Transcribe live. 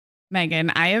Megan,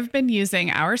 I have been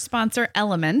using our sponsor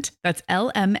Element, that's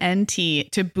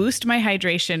LMNT, to boost my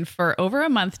hydration for over a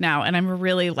month now, and I'm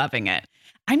really loving it.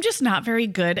 I'm just not very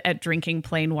good at drinking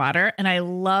plain water, and I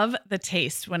love the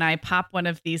taste when I pop one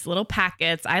of these little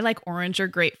packets. I like orange or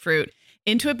grapefruit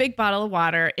into a big bottle of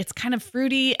water. It's kind of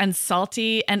fruity and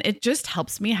salty, and it just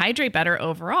helps me hydrate better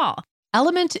overall.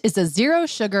 Element is a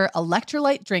zero-sugar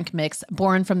electrolyte drink mix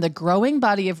born from the growing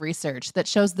body of research that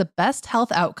shows the best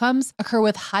health outcomes occur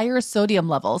with higher sodium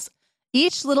levels.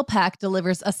 Each little pack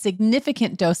delivers a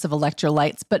significant dose of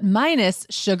electrolytes, but minus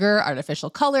sugar, artificial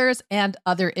colors, and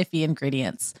other iffy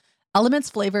ingredients. Element's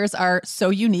flavors are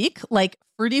so unique, like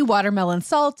fruity watermelon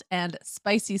salt and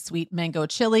spicy sweet mango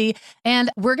chili. And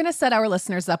we're going to set our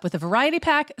listeners up with a variety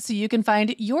pack so you can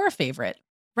find your favorite.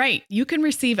 Right. You can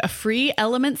receive a free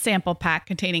Element sample pack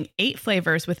containing 8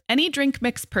 flavors with any drink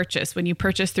mix purchase when you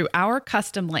purchase through our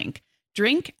custom link,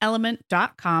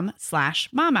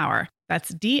 drinkelement.com/momhour.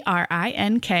 That's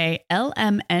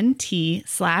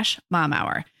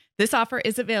DRINKLMNT/momhour. This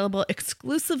is available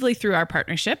exclusively through our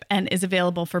partnership and is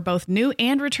available for both new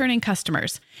and returning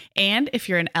customers. And if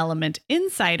you're an Element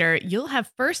insider, you'll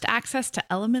have first access to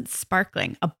Element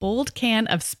Sparkling, a bold can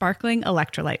of sparkling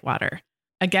electrolyte water.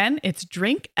 Again, it's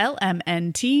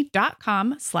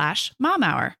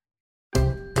drinklmnt.com/momhour.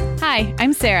 Hi,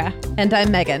 I'm Sarah. And I'm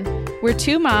Megan. We're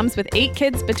 2 moms with 8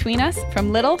 kids between us,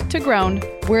 from little to grown.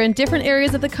 We're in different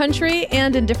areas of the country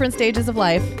and in different stages of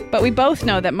life. But we both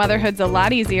know that motherhood's a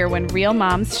lot easier when real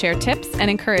moms share tips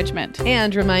and encouragement.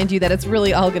 And remind you that it's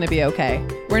really all going to be okay.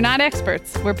 We're not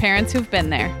experts. We're parents who've been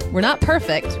there. We're not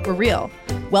perfect. We're real.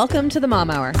 Welcome to the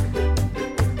Mom Hour.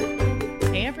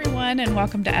 Hey everyone, and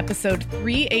welcome to episode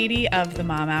 380 of the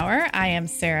Mom Hour. I am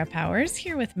Sarah Powers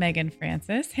here with Megan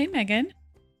Francis. Hey Megan.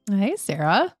 Hey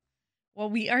Sarah. Well,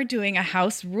 we are doing a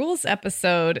house rules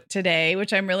episode today,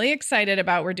 which I'm really excited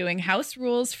about. We're doing house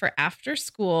rules for after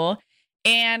school.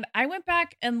 And I went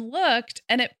back and looked,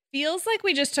 and it feels like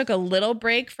we just took a little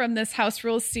break from this house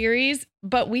rules series,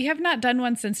 but we have not done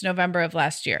one since November of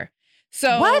last year.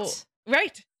 So what?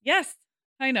 Right. Yes,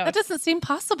 I know. That doesn't seem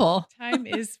possible. Time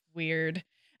is weird.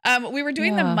 We were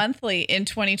doing them monthly in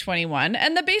 2021.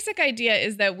 And the basic idea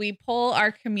is that we poll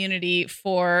our community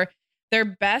for their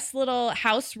best little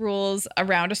house rules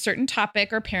around a certain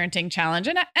topic or parenting challenge.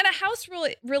 And a house rule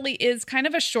really is kind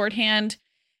of a shorthand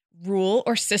rule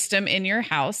or system in your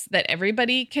house that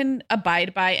everybody can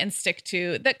abide by and stick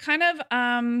to, that kind of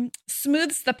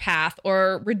smooths the path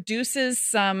or reduces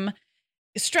some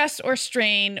stress or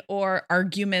strain or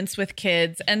arguments with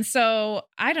kids. And so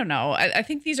I don't know. I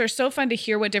think these are so fun to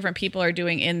hear what different people are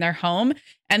doing in their home.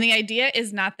 And the idea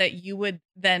is not that you would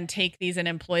then take these and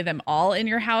employ them all in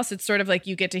your house. It's sort of like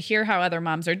you get to hear how other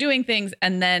moms are doing things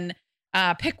and then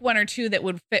pick 1 or 2 that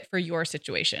would fit for your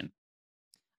situation.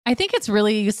 I think it's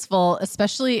really useful,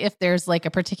 especially if there's like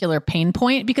a particular pain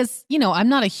point, because, you know, I'm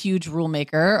not a huge rule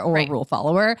maker or a rule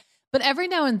follower. But every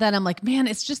now and then I'm like, man,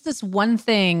 it's just this one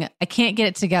thing I can't get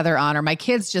it together on, or my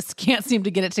kids just can't seem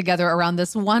to get it together around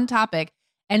this one topic.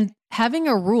 And having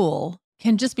a rule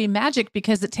can just be magic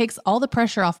because it takes all the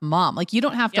pressure off mom. Like you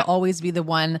don't have to always be the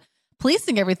one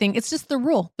policing everything. It's just the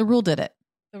rule. The rule did it.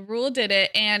 The rule did it.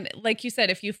 And like you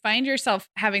said, if you find yourself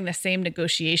having the same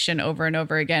negotiation over and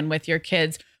over again with your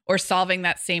kids or solving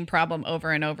that same problem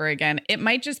over and over again, it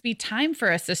might just be time for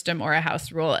a system or a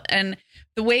house rule. And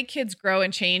the way kids grow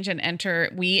and change and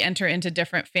we enter into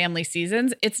different family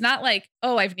seasons. It's not like,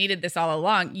 oh, I've needed this all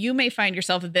along. You may find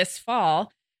yourself this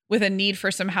fall with a need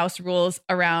for some house rules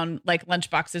around like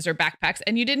lunchboxes or backpacks.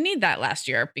 And you didn't need that last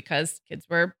year because kids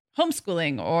were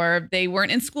homeschooling or they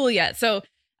weren't in school yet. So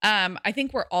I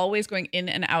think we're always going in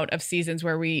and out of seasons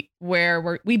where we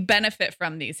benefit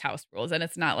from these house rules, and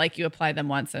it's not like you apply them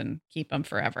once and keep them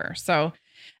forever. So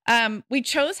we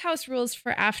chose house rules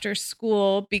for after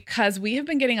school because we have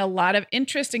been getting a lot of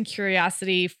interest and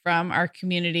curiosity from our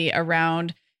community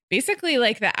around basically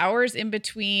like the hours in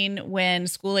between when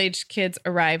school-age kids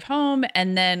arrive home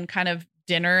and then kind of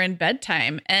dinner and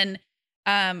bedtime. And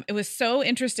it was so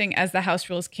interesting as the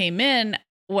house rules came in.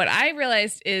 What I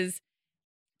realized is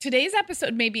today's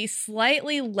episode may be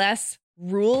slightly less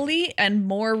rule-y and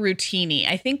more routine-y.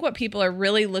 I think what people are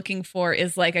really looking for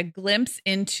is like a glimpse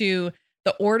into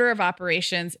the order of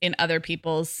operations in other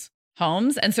people's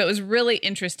homes. And so it was really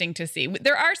interesting to see.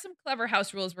 There are some clever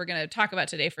house rules we're going to talk about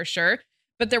today for sure,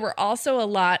 but there were also a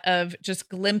lot of just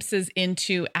glimpses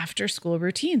into after-school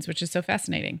routines, which is so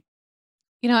fascinating.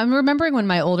 You know, I'm remembering when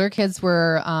my older kids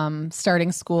were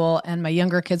starting school and my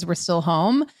younger kids were still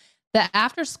home. The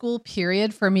after school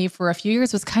period for me for a few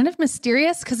years was kind of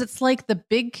mysterious because it's like the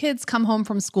big kids come home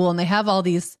from school and they have all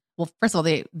these well, first of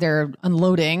all, they're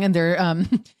unloading and they're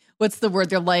what's the word?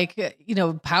 They're like,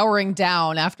 powering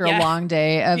down after a long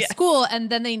day of school. And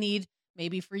then they need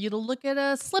maybe for you to look at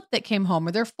a slip that came home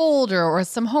or their folder or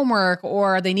some homework,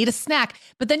 or they need a snack.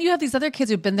 But then you have these other kids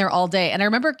who've been there all day. And I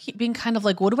remember being kind of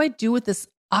like, what do I do with this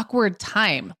awkward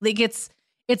time? Like it's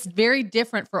very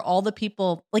different for all the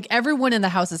people. Like everyone in the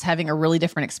house is having a really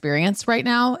different experience right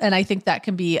now. And I think that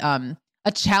can be a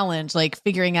challenge, like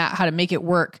figuring out how to make it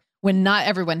work when not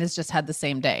everyone has just had the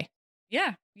same day.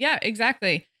 Yeah,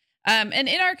 exactly. And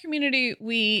in our community,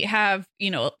 we have,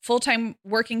 full-time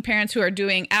working parents who are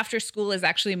doing after school is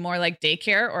actually more like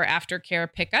daycare or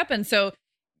aftercare pickup. And so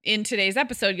in today's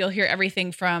episode, you'll hear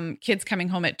everything from kids coming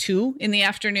home at 2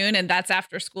 p.m, and that's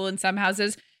after school in some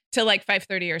houses, to like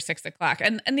 5:30 or 6 o'clock.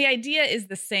 And the idea is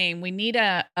the same. We need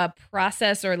a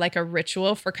process or like a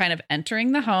ritual for kind of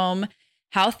entering the home,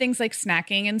 how things like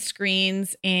snacking and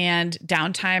screens and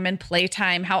downtime and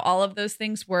playtime, how all of those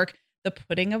things work. The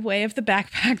putting away of the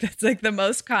backpack, that's like the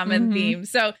most common theme.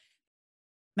 So,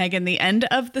 Megan, the end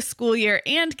of the school year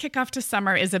and kickoff to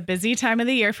summer is a busy time of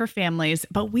the year for families,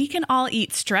 but we can all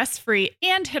eat stress-free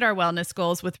and hit our wellness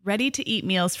goals with ready-to-eat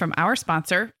meals from our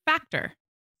sponsor, Factor.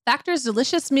 Factor's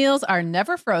delicious meals are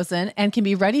never frozen and can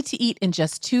be ready to eat in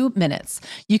just 2 minutes.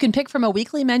 You can pick from a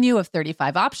weekly menu of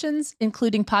 35 options,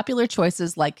 including popular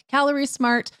choices like Calorie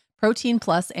Smart, Protein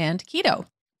Plus, and Keto.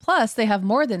 Plus, they have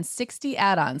more than 60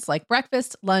 add-ons like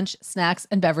breakfast, lunch, snacks,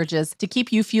 and beverages to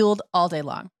keep you fueled all day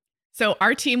long. So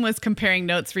our team was comparing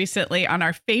notes recently on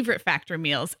our favorite Factor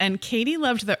meals, and Katie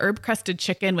loved the herb-crusted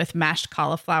chicken with mashed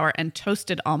cauliflower and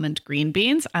toasted almond green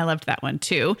beans. I loved that one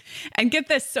too. And get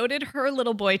this, so did her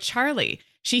little boy, Charlie.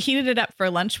 She heated it up for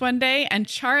lunch one day, and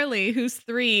Charlie, who's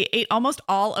 3, ate almost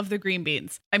all of the green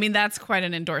beans. I mean, that's quite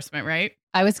an endorsement, right?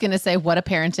 I was going to say, what a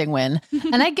parenting win.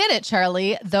 And I get it,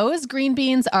 Charlie. Those green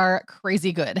beans are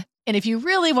crazy good. And if you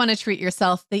really want to treat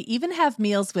yourself, they even have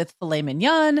meals with filet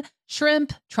mignon,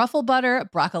 shrimp, truffle butter,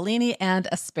 broccolini, and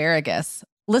asparagus.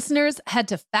 Listeners, head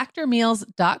to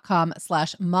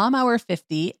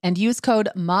factormeals.com/momhour50 and use code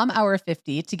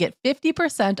momhour50 to get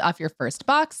 50% off your first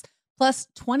box plus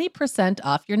 20%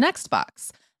 off your next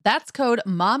box. That's code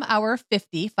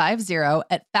momhour50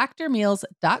 at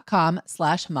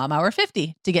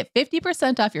factormeals.com/momhour50 to get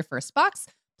 50% off your first box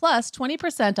plus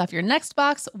 20% off your next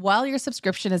box while your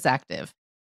subscription is active.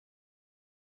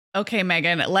 Okay,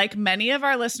 Megan, like many of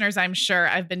our listeners, I'm sure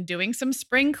I've been doing some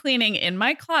spring cleaning in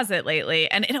my closet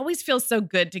lately, and it always feels so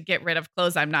good to get rid of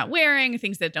clothes I'm not wearing,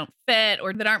 things that don't fit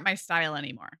or that aren't my style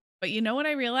anymore. But you know what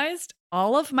I realized?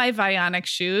 All of my Vionic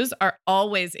shoes are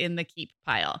always in the keep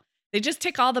pile. They just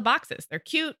tick all the boxes. They're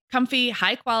cute, comfy,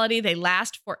 high quality. They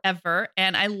last forever.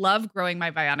 And I love growing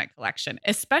my Vionic collection,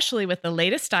 especially with the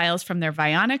latest styles from their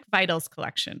Vionic Vitals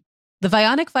collection. The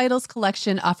Vionic Vitals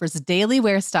collection offers daily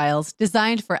wear styles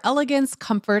designed for elegance,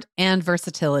 comfort, and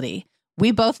versatility.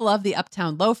 We both love the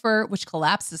Uptown loafer, which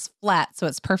collapses flat, so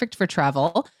it's perfect for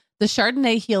travel. The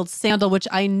Chardonnay heeled sandal, which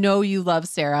I know you love,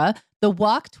 Sarah. The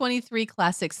Walk 23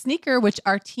 classic sneaker, which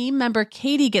our team member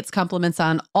Katie gets compliments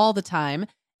on all the time.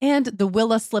 And the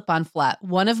Willa slip-on flat,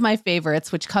 one of my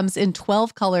favorites, which comes in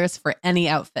 12 colors for any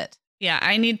outfit. Yeah,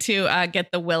 I need to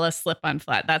get the Willa slip-on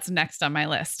flat. That's next on my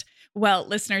list. Well,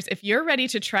 listeners, if you're ready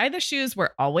to try the shoes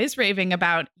we're always raving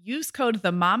about, use code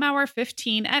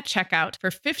TheMomHour15 at checkout for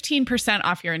 15%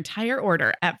 off your entire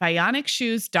order at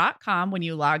VionicShoes.com when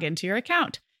you log into your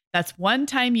account. That's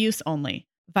one-time use only.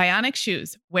 Vionic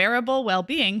Shoes, wearable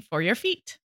well-being for your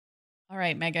feet. All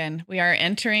right, Megan, we are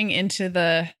entering into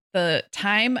the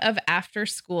time of after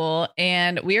school,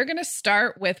 and we are going to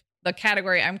start with the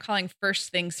category I'm calling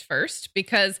first things first,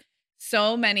 because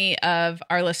so many of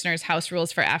our listeners' house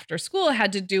rules for after school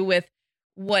had to do with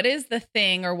what is the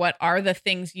thing or what are the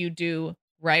things you do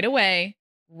right away,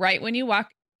 right when you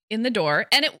walk in the door.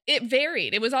 And it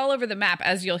varied. It was all over the map,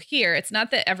 as you'll hear. It's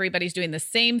not that everybody's doing the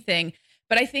same thing,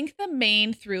 but I think the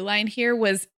main through line here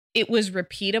was it was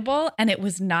repeatable and it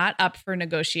was not up for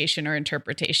negotiation or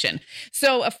interpretation.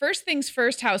 So a first things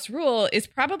first house rule is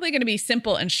probably going to be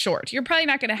simple and short. You're probably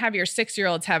not going to have your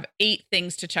 6-year-olds have 8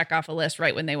 things to check off a list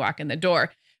right when they walk in the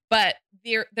door. But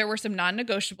there were some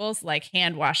non-negotiables like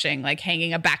hand washing, like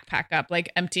hanging a backpack up,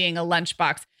 like emptying a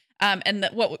lunchbox. And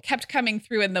what kept coming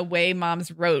through in the way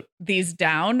moms wrote these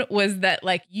down was that,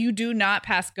 like, you do not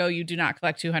pass go, you do not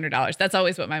collect $200. That's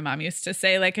always what my mom used to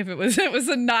say. Like, if it was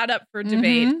not up for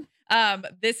debate,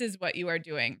 this is what you are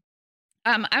doing.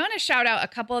 I want to shout out a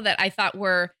couple that I thought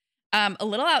were a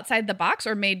little outside the box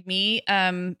or made me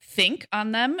think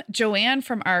on them. Joanne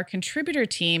from our contributor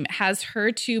team has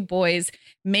her 2 boys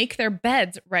make their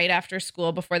beds right after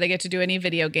school before they get to do any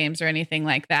video games or anything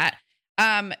like that.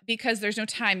 because there's no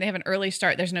time. They have an early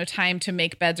start. There's no time to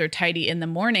make beds or tidy in the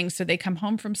morning. So they come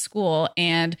home from school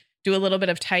and do a little bit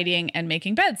of tidying and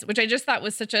making beds, which I just thought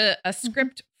was such a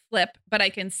script flip. But I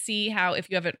can see how if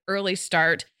you have an early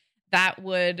start, that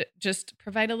would just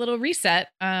provide a little reset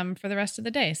for the rest of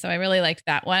the day. So I really liked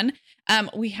that one.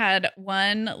 We had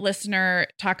one listener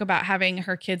talk about having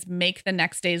her kids make the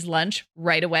next day's lunch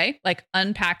right away, like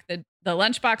unpack the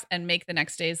lunchbox and make the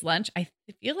next day's lunch. I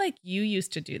feel like you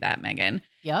used to do that, Megan.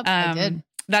 Yep, I did.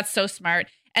 That's so smart.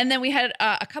 And then we had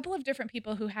a couple of different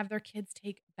people who have their kids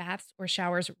take baths or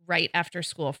showers right after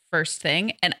school first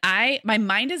thing. And my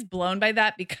mind is blown by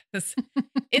that because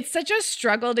it's such a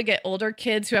struggle to get older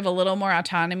kids who have a little more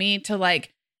autonomy to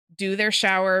like do their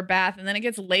shower or bath. And then it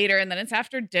gets later and then it's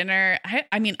after dinner.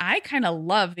 I mean, I kind of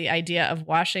love the idea of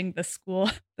washing the school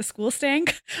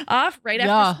stank off right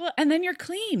after school and then you're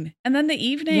clean. And then the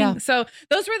evening. Yeah. So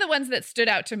those were the ones that stood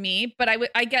out to me. But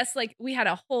I guess like we had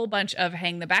a whole bunch of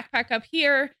hang the backpack up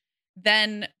here,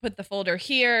 then put the folder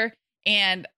here.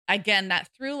 And again, that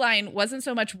through line wasn't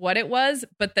so much what it was,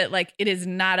 but that like it is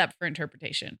not up for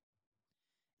interpretation.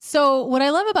 So what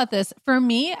I love about this, for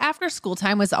me, after school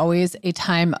time was always a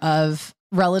time of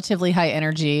relatively high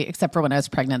energy, except for when I was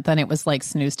pregnant, then it was like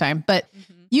snooze time. But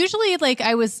usually like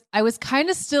I was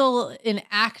kind of still in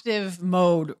active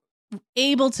mode,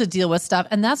 able to deal with stuff.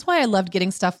 And that's why I loved getting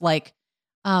stuff like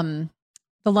the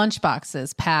lunch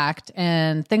boxes packed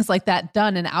and things like that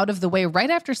done and out of the way right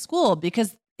after school,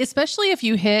 because especially if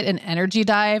you hit an energy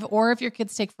dive or if your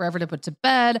kids take forever to put to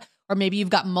bed, or maybe you've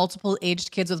got multiple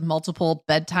aged kids with multiple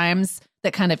bedtimes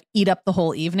that kind of eat up the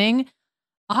whole evening.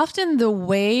 Often the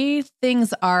way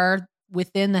things are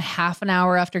within the half an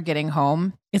hour after getting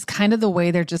home is kind of the way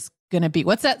they're just going to be.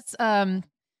 What's that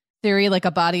theory? Like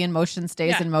a body in motion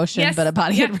stays in motion, but a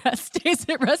body at rest stays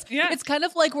at rest. Yeah. It's kind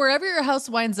of like wherever your house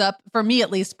winds up, for me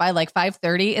at least, by like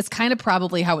 5:30, it's kind of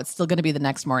probably how it's still going to be the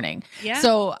next morning. Yeah.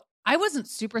 So I wasn't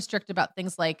super strict about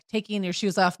things like taking your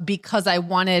shoes off because I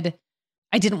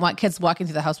didn't want kids walking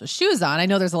through the house with shoes on. I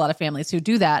know there's a lot of families who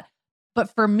do that. But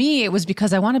for me, it was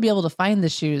because I want to be able to find the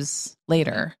shoes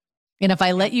later. And if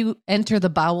I let you enter the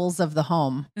bowels of the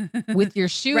home with your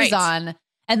shoes on,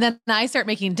 and then I start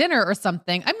making dinner or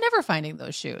something, I'm never finding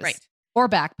those shoes or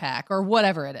backpack or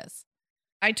whatever it is.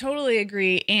 I totally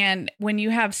agree. And when you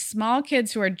have small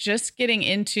kids who are just getting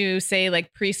into, say,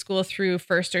 like preschool through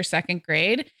first or second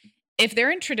grade, if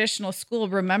they're in traditional school,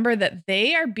 remember that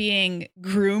they are being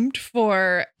groomed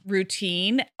for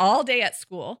routine all day at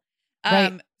school.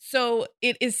 So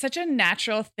it is such a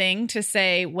natural thing to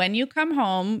say, when you come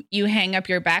home, you hang up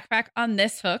your backpack on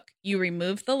this hook, you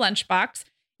remove the lunchbox,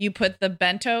 you put the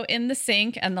bento in the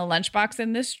sink and the lunchbox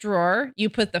in this drawer, you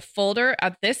put the folder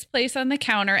at this place on the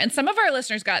counter. And some of our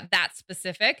listeners got that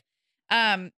specific.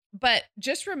 But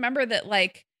just remember that,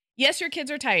 like, yes, your kids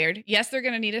are tired. Yes, they're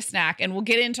going to need a snack. And we'll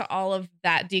get into all of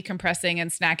that decompressing and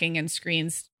snacking and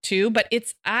screens too. But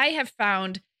I have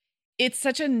found it's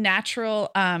such a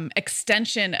natural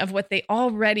extension of what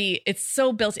it's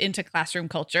so built into classroom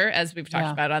culture, as we've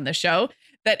talked about on the show,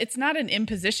 that it's not an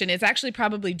imposition. It's actually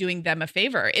probably doing them a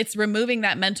favor. It's removing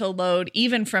that mental load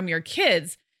even from your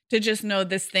kids to just know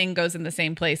this thing goes in the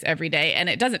same place every day. And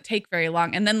it doesn't take very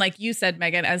long. And then, like you said,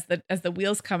 Megan, as the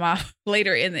wheels come off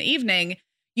later in the evening,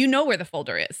 you know where the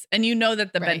folder is and you know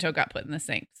that the bento got put in the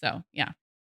sink. So, yeah.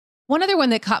 One other one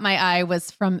that caught my eye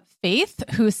was from Faith,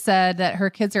 who said that her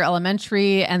kids are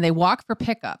elementary and they walk for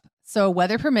pickup. So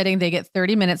weather permitting, they get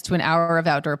 30 minutes to an hour of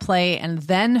outdoor play and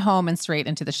then home and straight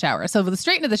into the shower. So the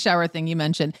straight into the shower thing you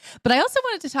mentioned, but I also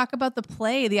wanted to talk about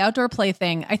the outdoor play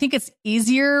thing. I think it's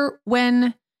easier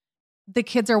when the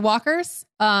kids are walkers.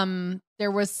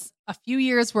 There was a few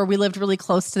years where we lived really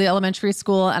close to the elementary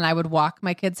school and I would walk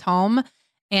my kids home.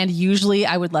 And usually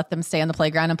I would let them stay on the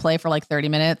playground and play for like 30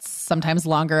 minutes, sometimes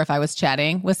longer if I was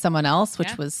chatting with someone else,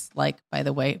 which was, like, by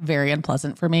the way, very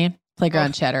unpleasant for me.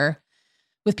 Playground chatter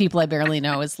with people I barely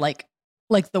know is like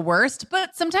the worst,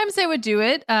 but sometimes they would do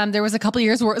it. There was a couple of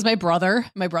years where it was my brother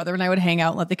and I would hang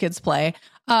out and let the kids play.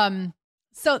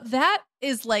 So that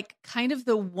is like kind of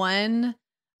the one,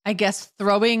 I guess,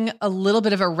 throwing a little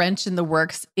bit of a wrench in the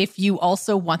works if you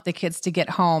also want the kids to get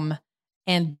home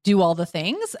and do all the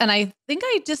things. And I think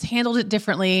I just handled it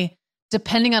differently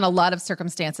depending on a lot of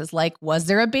circumstances. Like, was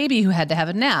there a baby who had to have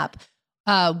a nap?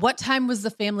 What time was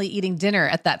the family eating dinner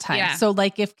at that time? Yeah. So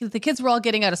like if the kids were all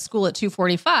getting out of school at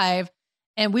 2:45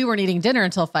 and we weren't eating dinner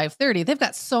until 5:30, they've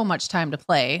got so much time to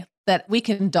play that we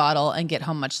can dawdle and get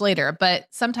home much later. But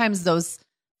sometimes those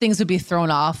things would be thrown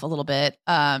off a little bit.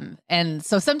 And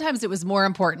so sometimes it was more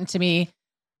important to me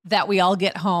that we all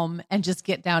get home and just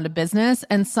get down to business.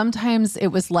 And sometimes it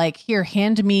was like, here,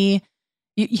 hand me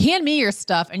You hand me your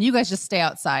stuff and you guys just stay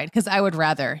outside, because I would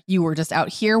rather you were just out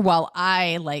here while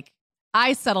I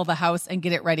settle the house and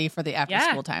get it ready for the after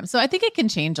school time. So I think it can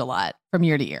change a lot from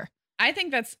year to year. I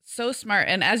think that's so smart.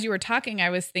 And as you were talking,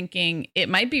 I was thinking it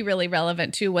might be really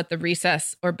relevant to what the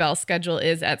recess or bell schedule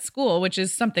is at school, which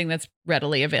is something that's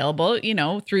readily available,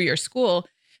 through your school.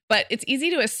 But it's easy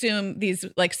to assume these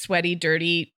like sweaty,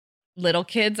 dirty little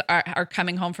kids are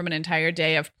coming home from an entire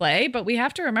day of play. But we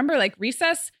have to remember, like,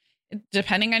 recess,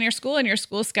 depending on your school and your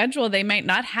school schedule, they might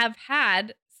not have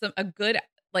had a good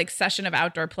like session of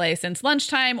outdoor play since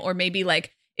lunchtime, or maybe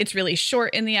like it's really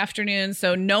short in the afternoon.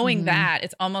 So knowing that,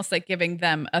 it's almost like giving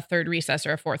them a third recess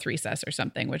or a fourth recess or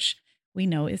something, which we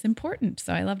know is important.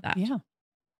 So I love that. Yeah.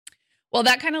 Well,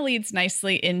 that kind of leads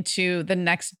nicely into the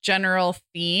next general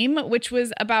theme, which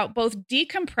was about both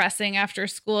decompressing after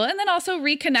school and then also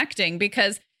reconnecting,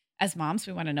 because as moms,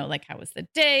 we want to know, like, how was the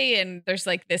day? And there's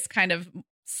like this kind of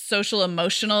social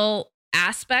emotional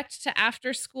aspect to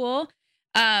after school.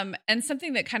 And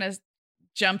something that kind of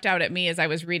jumped out at me as I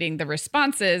was reading the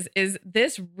responses is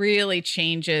this really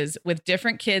changes with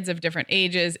different kids of different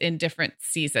ages in different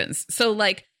seasons. So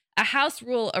like a house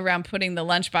rule around putting the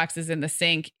lunch boxes in the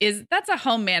sink that's a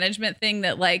home management thing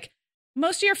that like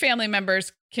most of your family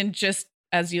members can just,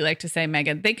 as you like to say,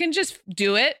 Megan, they can just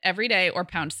do it every day or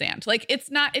pound sand. Like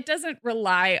it doesn't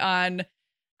rely on,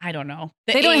 I don't know.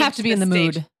 They don't have to be in the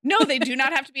mood. No, they do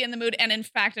not have to be in the mood. And in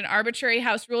fact, an arbitrary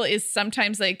house rule is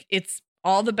sometimes like it's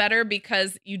all the better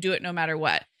because you do it no matter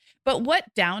what. But what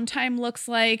downtime looks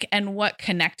like and what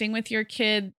connecting with your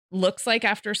kid looks like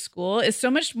after school is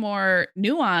so much more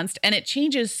nuanced, and it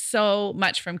changes so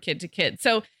much from kid to kid.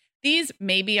 So these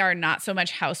maybe are not so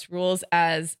much house rules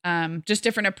as just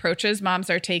different approaches moms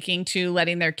are taking to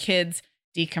letting their kids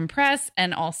decompress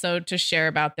and also to share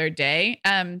about their day.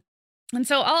 And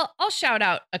so I'll shout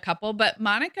out a couple, but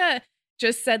Monica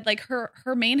just said like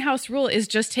her main house rule is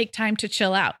just take time to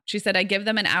chill out. She said, I give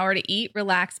them an hour to eat,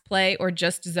 relax, play, or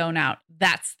just zone out.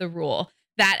 That's the rule.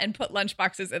 That and put lunch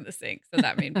boxes in the sink. So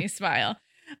that made me smile.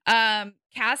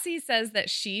 Cassie says that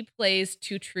she plays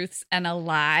two truths and a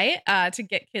lie to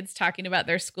get kids talking about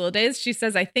their school days. She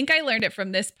says, I think I learned it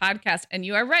from this podcast. And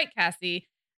you are right, Cassie.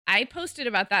 I posted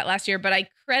about that last year, but I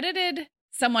credited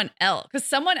someone else because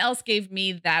someone else gave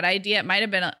me that idea. It might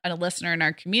have been a listener in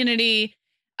our community.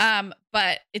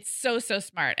 But it's so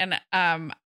smart. And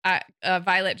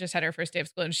Violet just had her first day of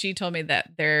school, and she told me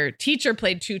that their teacher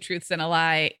played two truths and a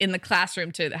lie in the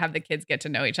classroom to have the kids get to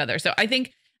know each other. So I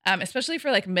think, especially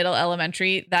for like middle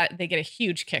elementary, that they get a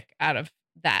huge kick out of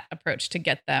that approach to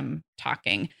get them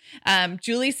talking.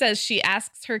 Julie says she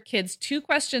asks her kids 2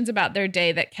 questions about their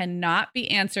day that cannot be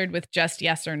answered with just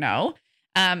yes or no.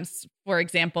 For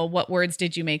example, what words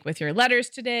did you make with your letters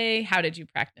today? How did you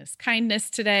practice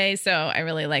kindness today? So I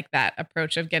really like that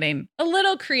approach of getting a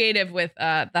little creative with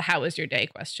the how was your day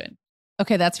question.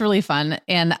 Okay, that's really fun.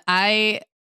 And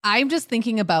I'm just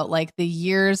thinking about like the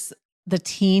years, the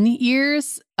teen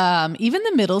years, even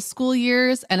the middle school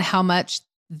years, and how much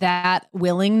that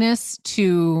willingness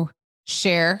to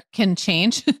share can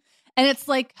change. And it's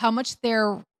like how much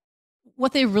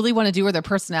what they really want to do or their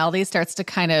personality starts to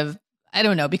kind of, I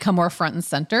don't know, become more front and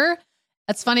center.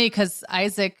 It's funny because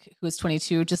Isaac, who is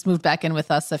 22, just moved back in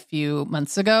with us a few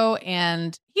months ago,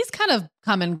 and he's kind of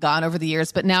come and gone over the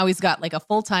years, but now he's got like a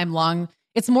full-time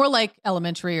it's more like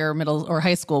elementary or middle or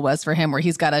high school was for him, where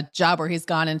he's got a job where he's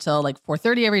gone until like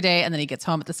 4:30 every day, and then he gets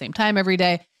home at the same time every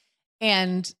day.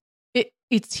 And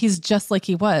he's just like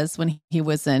he was when he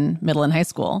was in middle and high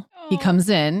school. Aww. He comes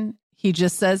in, he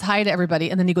just says hi to everybody,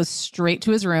 and then he goes straight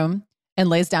to his room and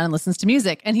lays down and listens to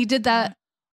music. And he did that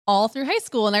all through high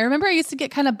school. And I remember I used to get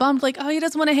kind of bummed, like, oh, he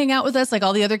doesn't want to hang out with us. Like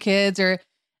all the other kids are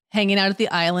hanging out at the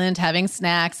island, having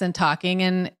snacks and talking.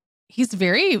 And he's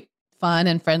very fun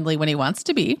and friendly when he wants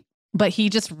to be, but he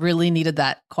just really needed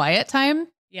that quiet time.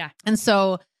 Yeah. And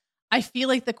so I feel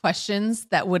like the questions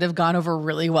that would have gone over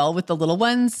really well with the little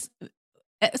ones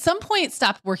at some point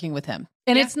stopped working with him.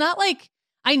 And it's not like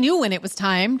I knew when it was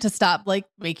time to stop like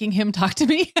making him talk to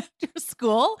me after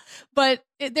school, but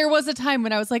there was a time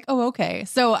when I was like, oh, okay.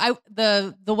 So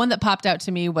the one that popped out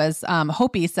to me was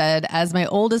Hopi said, as my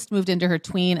oldest moved into her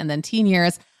tween and then teen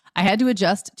years, I had to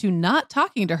adjust to not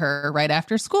talking to her right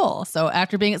after school. So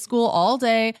after being at school all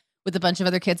day with a bunch of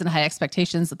other kids and high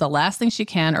expectations, the last thing she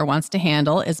can or wants to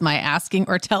handle is my asking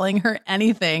or telling her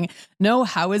anything. No,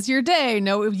 how is your day?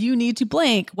 No, you need to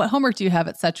blank. What homework do you have,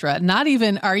 etc. Not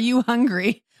even, are you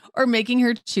hungry? Or making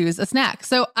her choose a snack.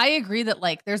 So I agree that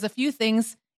like there's a few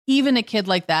things even a kid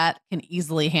like that can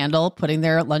easily handle, putting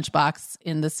their lunchbox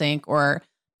in the sink or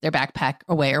their backpack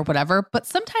away or whatever. But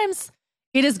sometimes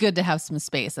it is good to have some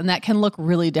space, and that can look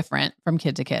really different from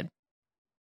kid to kid.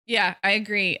 Yeah, I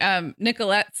agree.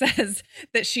 Nicolette says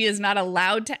that she is not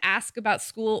allowed to ask about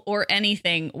school or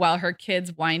anything while her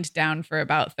kids wind down for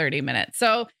about 30 minutes.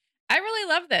 So I really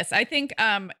love this. I think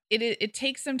it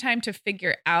takes some time to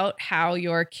figure out how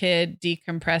your kid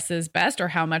decompresses best or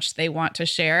how much they want to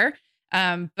share.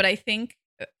 But I think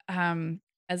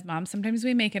as moms, sometimes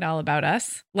we make it all about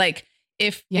us. Like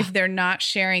if they're not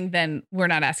sharing, then we're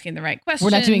not asking the right questions.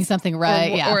 We're not doing something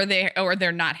right. Or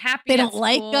they're not happy. They don't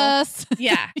like us.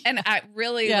 Yeah. And I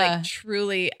really like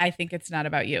truly, I think it's not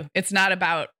about you. It's not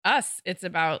about us. It's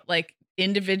about like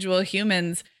individual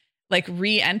humans like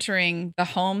re-entering the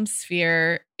home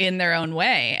sphere in their own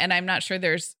way. And I'm not sure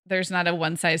there's not a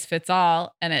one size fits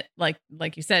all. And it like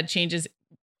you said, changes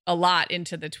a lot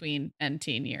into the tween and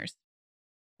teen years.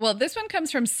 Well, this one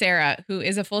comes from Sarah, who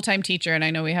is a full-time teacher. And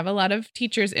I know we have a lot of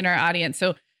teachers in our audience.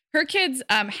 So her kids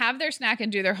have their snack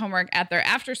and do their homework at their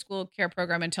after-school care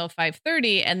program until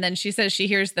 5:30. And then she says she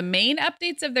hears the main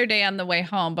updates of their day on the way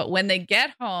home. But when they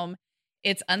get home,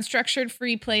 it's unstructured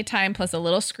free play time plus a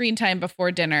little screen time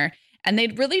before dinner. And they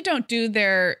really don't do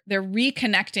their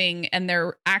reconnecting and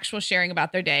their actual sharing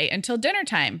about their day until dinner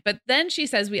time. But then she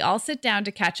says we all sit down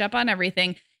to catch up on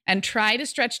everything and try to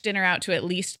stretch dinner out to at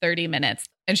least 30 minutes.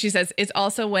 And she says, it's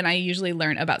also when I usually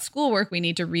learn about schoolwork, we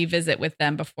need to revisit with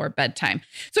them before bedtime.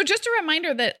 So just a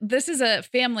reminder that this is a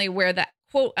family where the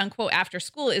quote unquote after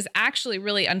school is actually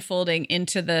really unfolding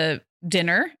into the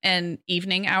dinner and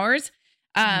evening hours.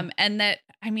 And that,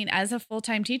 I mean, as a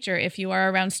full-time teacher, if you are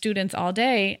around students all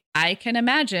day, I can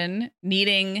imagine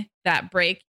needing that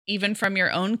break even from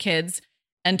your own kids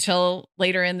until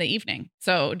later in the evening.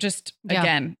 So just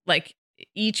again, like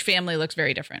each family looks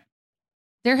very different.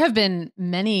 There have been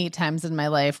many times in my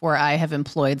life where I have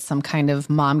employed some kind of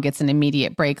mom gets an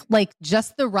immediate break, like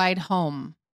just the ride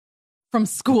home from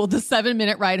school, the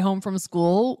 7-minute ride home from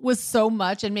school was so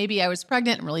much. And maybe I was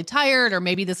pregnant and really tired, or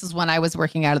maybe this is when I was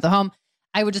working out of the home.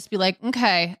 I would just be like,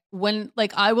 okay, when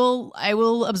like I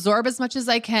will absorb as much as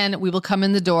I can. We will come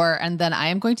in the door and then I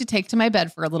am going to take to my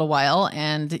bed for a little while.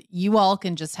 And you all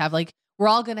can just have like, we're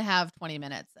all going to have 20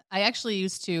 minutes. I actually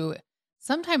used to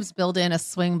sometimes build in a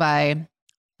swing by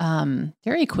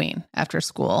Dairy Queen after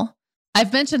school.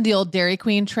 I've mentioned the old Dairy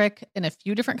Queen trick in a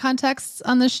few different contexts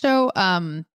on this show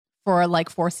for like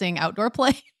forcing outdoor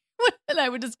play. And I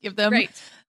would just give them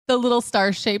the little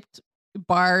star-shaped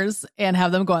bars and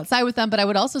have them go outside with them. But I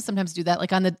would also sometimes do that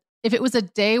like if it was a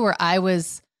day where I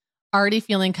was already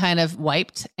feeling kind of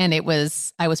wiped and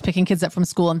I was picking kids up from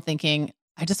school and thinking,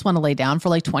 I just want to lay down for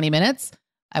like 20 minutes.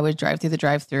 I would drive through the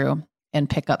drive-through and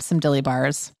pick up some dilly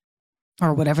bars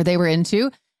or whatever they were into.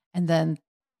 And then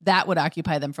that would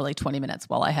occupy them for like 20 minutes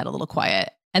while I had a little quiet.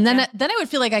 And then I would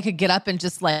feel like I could get up and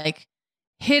just like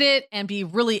hit it and be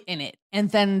really in it. And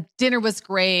then dinner was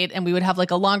great. And we would have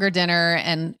like a longer dinner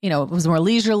and, you know, it was more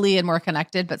leisurely and more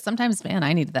connected. But sometimes, man,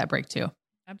 I needed that break too.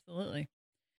 Absolutely.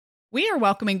 We are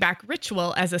welcoming back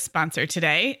Ritual as a sponsor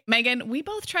today. Megan, we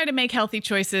both try to make healthy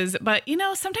choices, but you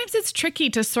know, sometimes it's tricky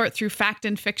to sort through fact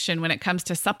and fiction when it comes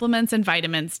to supplements and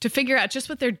vitamins to figure out just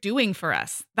what they're doing for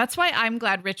us. That's why I'm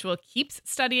glad Ritual keeps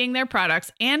studying their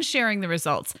products and sharing the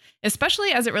results,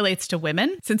 especially as it relates to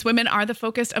women, since women are the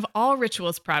focus of all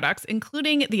Ritual's products,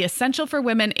 including the Essential for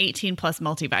Women 18+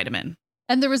 multivitamin.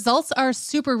 And the results are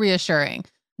super reassuring.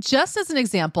 Just as an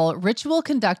example, Ritual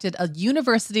conducted a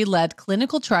university-led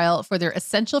clinical trial for their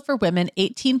Essential for Women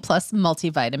 18+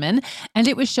 multivitamin, and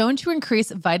it was shown to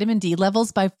increase vitamin D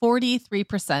levels by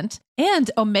 43% and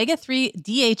omega-3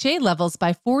 DHA levels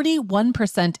by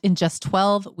 41% in just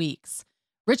 12 weeks.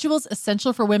 Ritual's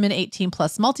Essential for Women 18+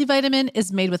 multivitamin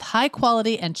is made with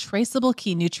high-quality and traceable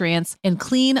key nutrients in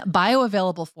clean,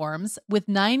 bioavailable forms with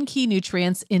 9 key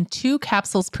nutrients in 2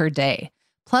 capsules per day.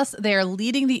 Plus, they are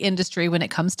leading the industry when it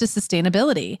comes to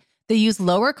sustainability. They use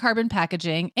lower carbon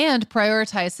packaging and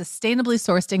prioritize sustainably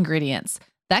sourced ingredients.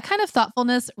 That kind of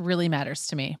thoughtfulness really matters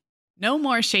to me. No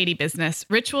more shady business.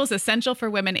 Ritual's Essential for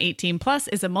Women 18+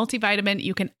 is a multivitamin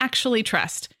you can actually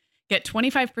trust. Get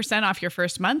 25% off your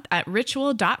first month at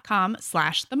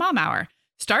ritual.com/themomhour.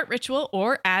 Start Ritual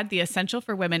or add the Essential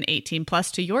for Women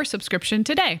 18+ to your subscription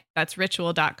today. That's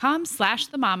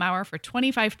ritual.com/themomhour for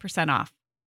 25% off.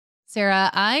 Sarah,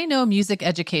 I know music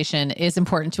education is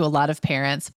important to a lot of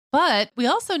parents, but we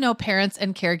also know parents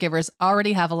and caregivers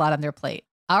already have a lot on their plate.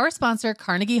 Our sponsor,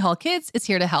 Carnegie Hall Kids, is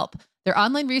here to help. Their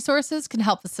online resources can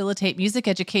help facilitate music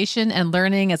education and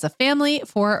learning as a family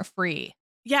for free.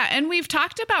 Yeah, and we've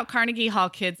talked about Carnegie Hall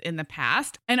Kids in the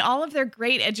past and all of their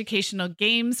great educational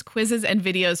games, quizzes, and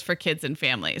videos for kids and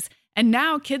families. And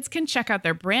now kids can check out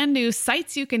their brand new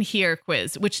Sights You Can Hear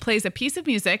quiz, which plays a piece of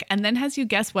music and then has you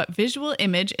guess what visual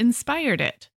image inspired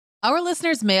it. Our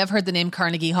listeners may have heard the name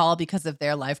Carnegie Hall because of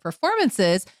their live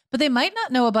performances, but they might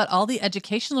not know about all the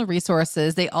educational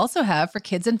resources they also have for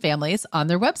kids and families on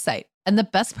their website. And the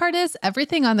best part is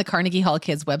everything on the Carnegie Hall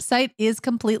Kids website is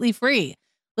completely free.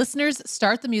 Listeners,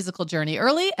 start the musical journey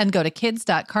early and go to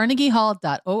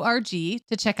kids.carnegiehall.org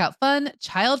to check out fun,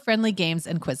 child-friendly games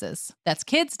and quizzes. That's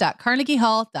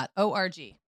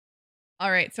kids.carnegiehall.org.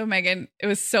 All right. So, Megan, it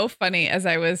was so funny as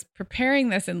I was preparing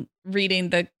this and reading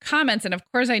the comments. And of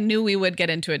course, I knew we would get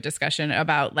into a discussion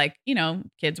about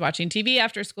kids watching TV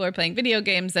after school or playing video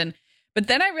games. But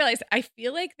then I realized I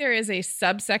feel like there is a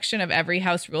subsection of every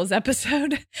House Rules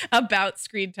episode about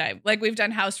screen time. Like we've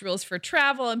done House Rules for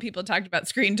travel and people talked about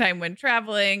screen time when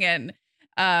traveling. And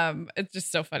it's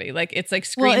just so funny. Like it's like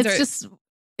screens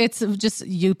it's just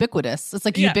ubiquitous. It's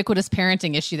like a ubiquitous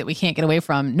parenting issue that we can't get away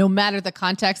from. No matter the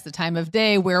context, the time of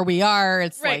day, where we are,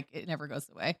 it's like it never goes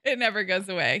away. It never goes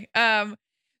away.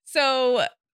 So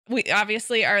we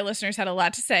obviously, our listeners had a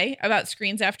lot to say about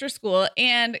screens after school,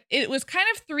 and it was kind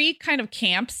of three kind of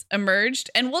camps emerged,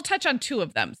 and we'll touch on two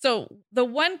of them. So the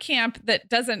one camp that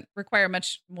doesn't require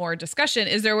much more discussion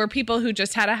is there were people who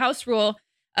just had a house rule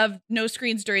of no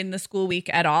screens during the school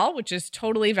week at all, which is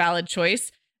totally valid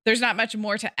choice. There's not much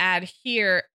more to add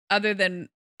here other than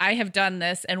I have done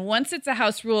this. And once it's a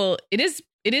house rule, it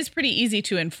is pretty easy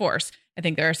to enforce. I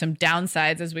think there are some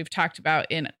downsides, as we've talked about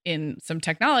in some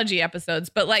technology episodes,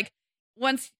 but like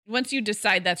once you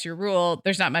decide that's your rule,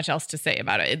 there's not much else to say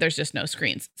about it. There's just no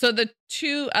screens. So the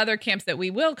two other camps that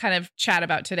we will kind of chat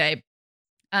about today,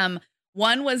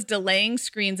 one was delaying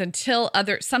screens until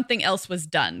something else was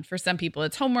done. For some people,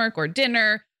 it's homework or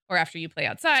dinner or after you play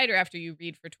outside or after you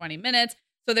read for 20 minutes.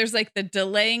 So there's like the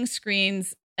delaying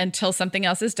screens until something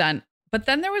else is done. But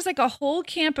then there was like a whole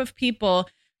camp of people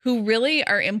who really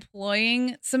are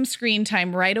employing some screen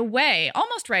time right away,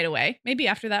 almost right away, maybe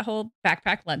after that whole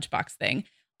backpack lunchbox thing,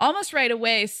 almost right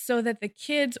away, so that the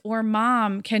kids or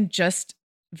mom can just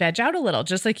veg out a little,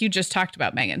 just like you just talked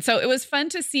about, Megan. So it was fun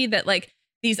to see that like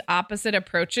these opposite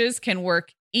approaches can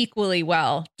work equally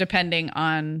well depending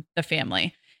on the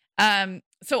family.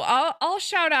 So I'll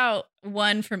shout out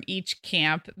one from each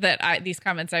camp that these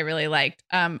comments I really liked.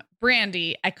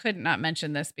 Brandy, I could not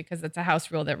mention this because it's a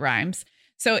house rule that rhymes.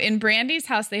 So in Brandy's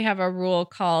house, they have a rule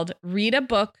called read a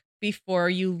book before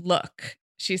you look.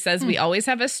 She says, we always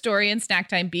have a story and snack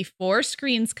time before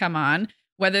screens come on,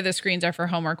 whether the screens are for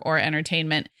homework or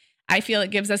entertainment. I feel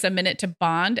it gives us a minute to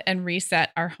bond and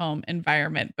reset our home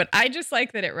environment. But I just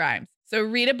like that it rhymes. So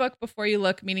read a book before you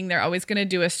look, meaning they're always going to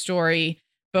do a story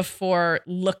before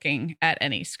looking at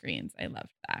any screens. I love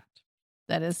that.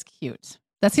 That is cute.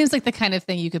 That seems like the kind of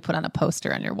thing you could put on a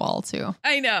poster on your wall too.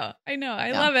 I know.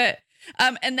 I love it.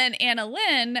 And then Anna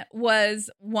Lynn was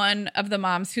one of the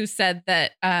moms who said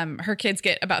that her kids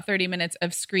get about 30 minutes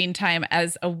of screen time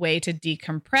as a way to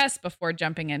decompress before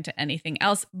jumping into anything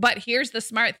else. But here's the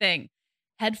smart thing.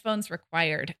 Headphones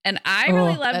required. And I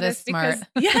really love this because,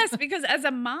 because as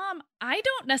a mom, I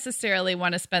don't necessarily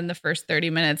want to spend the first 30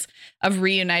 minutes of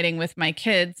reuniting with my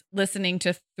kids listening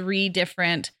to three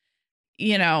different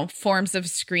forms of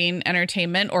screen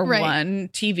entertainment or one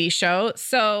TV show.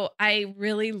 So I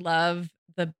really love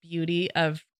the beauty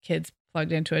of kids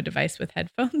plugged into a device with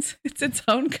headphones. It's its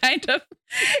own kind of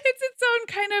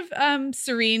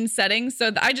serene setting.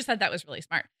 So I just thought that was really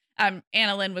smart.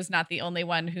 Anna Lynn was not the only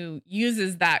one who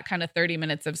uses that kind of 30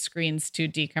 minutes of screens to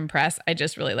decompress. I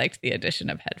just really liked the addition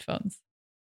of headphones.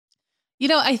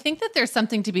 I think that there's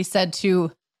something to be said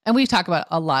too, and we talk about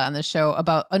a lot on the show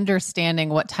about understanding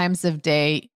what times of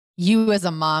day you as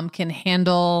a mom can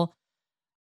handle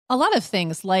a lot of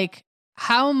things, like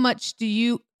how much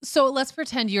so let's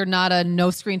pretend you're not a no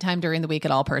screen time during the week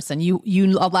at all person. You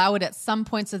allow it at some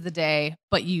points of the day,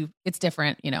 but it's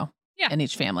different, in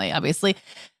each family, obviously.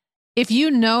 If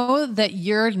you know that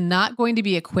you're not going to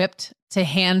be equipped to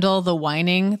handle the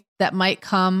whining that might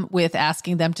come with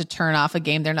asking them to turn off a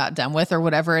game they're not done with or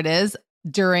whatever it is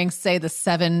during, say, the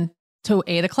 7 to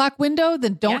 8 o'clock window,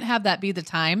 then don't have that be the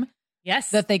time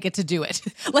that they get to do it.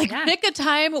 Pick a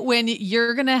time when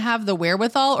you're going to have the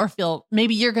wherewithal or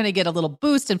maybe you're going to get a little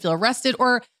boost and feel rested,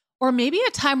 or maybe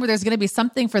a time where there's going to be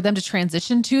something for them to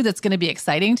transition to that's going to be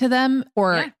exciting to them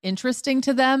or interesting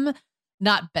to them,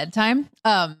 not bedtime.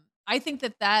 I think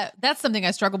that's something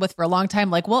I struggled with for a long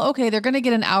time. Like, well, okay, they're going to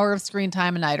get an hour of screen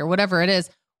time a night or whatever it is.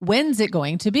 When's it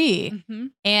going to be? Mm-hmm.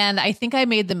 And I think I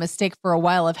made the mistake for a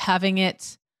while of having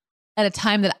it at a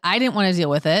time that I didn't want to deal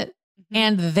with it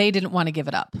and they didn't want to give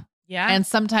it up. Yeah. And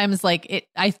sometimes like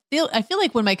I feel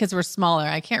like when my kids were smaller,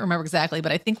 I can't remember exactly,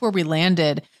 but I think where we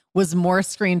landed was more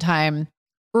screen time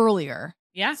earlier.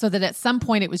 Yeah. So that at some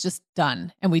point it was just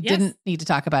done and we didn't need to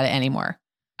talk about it anymore.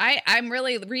 I'm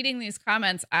really reading these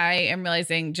comments. I am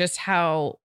realizing just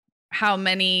how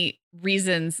many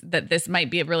reasons that this might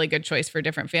be a really good choice for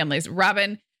different families.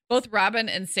 Both Robin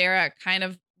and Sarah kind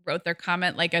of wrote their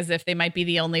comment like as if they might be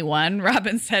the only one.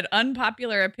 Robin said,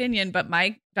 unpopular opinion, but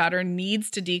my daughter needs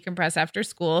to decompress after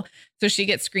school. So she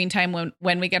gets screen time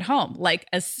when we get home, like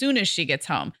as soon as she gets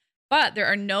home. But there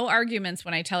are no arguments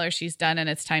when I tell her she's done and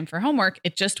it's time for homework.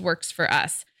 It just works for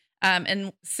us.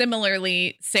 And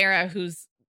similarly, Sarah, whose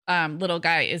little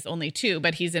guy is only 2,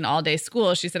 but he's in all day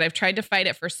school. She said, I've tried to fight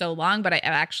it for so long, but I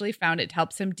actually found it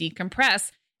helps him decompress.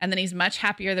 And then he's much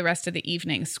happier the rest of the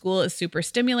evening. School is super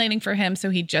stimulating for him. So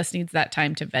he just needs that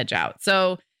time to veg out.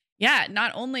 So yeah,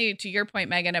 not only to your point,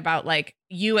 Megan, about like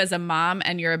you as a mom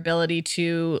and your ability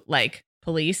to like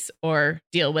police or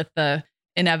deal with the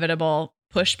inevitable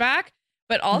pushback,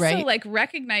 but also like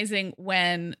recognizing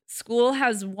when school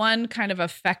has one kind of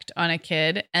effect on a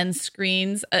kid and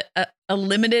screens, a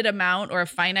limited amount or a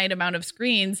finite amount of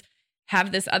screens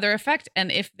have this other effect.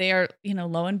 And if they are,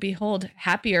 lo and behold,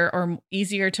 happier or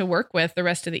easier to work with the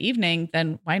rest of the evening,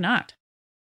 then why not?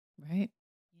 Right.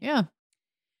 Yeah.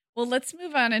 Well, let's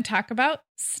move on and talk about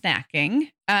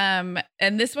snacking. And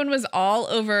this one was all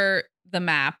over the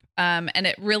map. And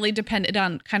it really depended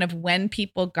on kind of when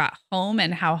people got home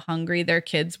and how hungry their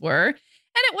kids were. And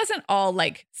it wasn't all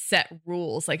like set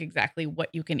rules, like exactly what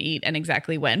you can eat and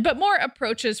exactly when, but more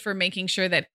approaches for making sure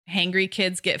that hangry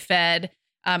kids get fed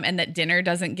and that dinner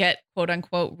doesn't get quote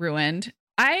unquote ruined.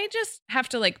 I just have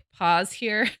to like pause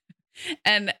here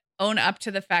and own up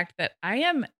to the fact that I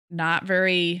am not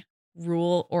very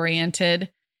rule oriented.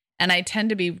 And I tend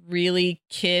to be really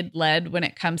kid led when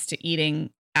it comes to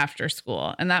eating after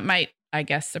school. And that might, I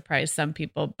guess, surprise some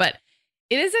people, but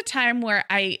it is a time where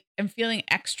I am feeling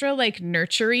extra like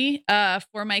nurtury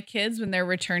for my kids when they're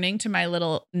returning to my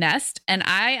little nest. And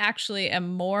I actually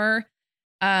am more,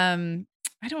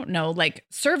 I don't know, like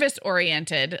service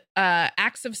oriented,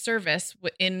 acts of service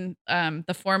in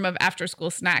the form of after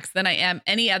school snacks than I am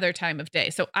any other time of day.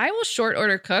 So I will short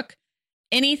order cook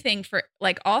anything for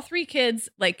like all 3 kids,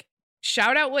 like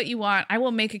shout out what you want. I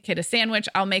will make a kid a sandwich.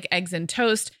 I'll make eggs and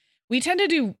toast. We tend to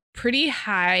do pretty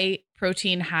high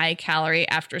protein, high calorie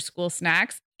after school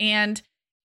snacks. And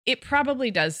it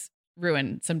probably does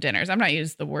ruin some dinners. I'm not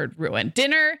using the word ruin.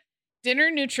 Dinner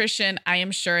nutrition, I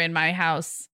am sure in my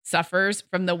house suffers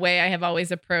from the way I have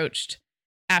always approached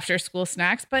after school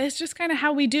snacks, but it's just kind of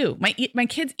how we do. My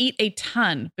kids eat a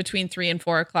ton between 3 and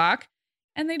 4 o'clock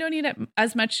and they don't eat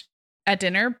as much at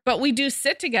dinner, but we do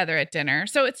sit together at dinner.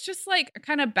 So it's just like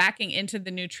kind of backing into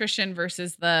the nutrition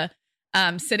versus the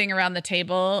sitting around the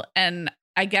table. And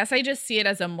I guess I just see it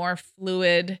as a more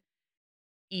fluid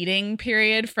eating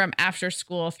period from after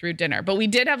school through dinner. But we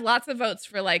did have lots of votes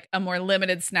for like a more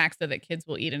limited snack so that kids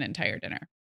will eat an entire dinner.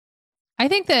 I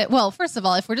think that, well, first of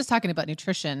all, if we're just talking about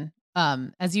nutrition,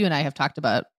 as you and I have talked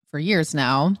about for years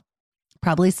now,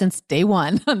 probably since day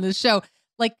one on this show,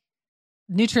 like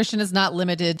nutrition is not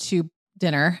limited to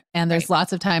dinner. And there's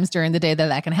lots of times during the day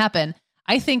that can happen.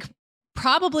 I think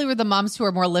probably where the moms who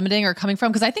are more limiting are coming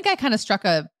from, because I think I kind of struck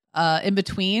a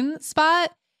in-between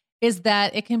spot, is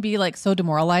that it can be like so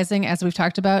demoralizing, as we've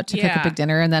talked about, to cook a big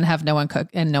dinner and then have no one cook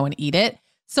and no one eat it.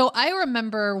 So I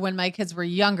remember when my kids were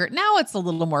younger, now it's a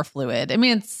little more fluid. I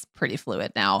mean, it's pretty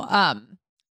fluid now.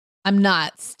 I'm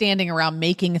not standing around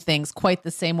making things quite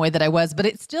the same way that I was, but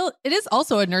it is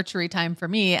also a nurturing time for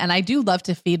me. And I do love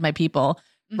to feed my people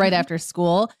right after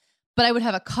school, but I would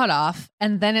have a cutoff.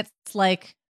 And then it's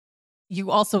like,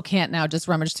 you also can't now just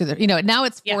rummage through now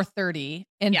it's 4:30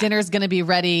 and dinner's going to be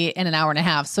ready in an hour and a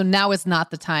half. So now is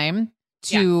not the time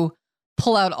to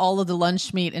pull out all of the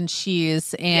lunch meat and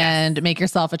cheese and make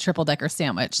yourself a triple decker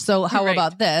sandwich. So how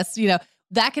about this?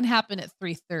 That can happen at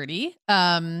 3:30.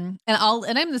 And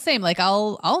I'm the same. Like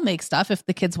I'll make stuff if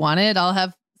the kids want it. I'll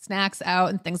have snacks out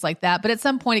and things like that. But at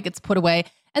some point it gets put away.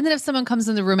 And then if someone comes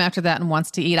in the room after that and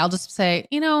wants to eat, I'll just say,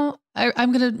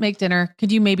 I'm going to make dinner.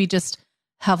 Could you maybe just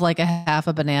have like a half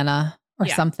a banana or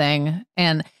something?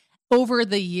 And over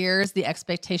the years, the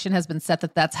expectation has been set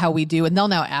that that's how we do. And they'll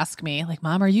now ask me like,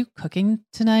 Mom, are you cooking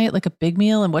tonight? Like a big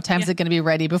meal? And what time is it going to be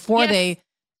ready? Before they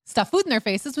stuff food in their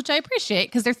faces, which I appreciate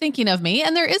because they're thinking of me.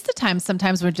 And there is the time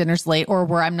sometimes where dinner's late or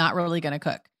where I'm not really going to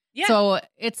cook. Yeah. So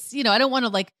it's, I don't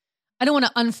want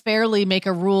to unfairly make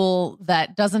a rule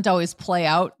that doesn't always play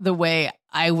out the way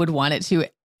I would want it to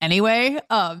anyway.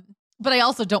 But I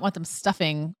also don't want them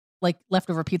stuffing like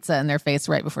leftover pizza in their face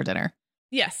right before dinner.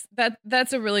 Yes,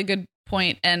 that's a really good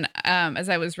point. And as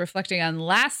I was reflecting on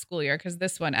last school year, because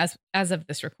this one, as of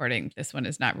this recording, this one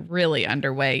is not really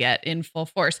underway yet in full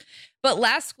force. But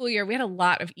last school year, we had a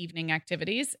lot of evening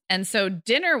activities. And so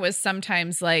dinner was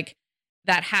sometimes like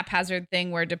that haphazard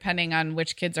thing where depending on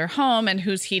which kids are home and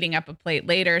who's heating up a plate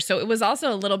later. So it was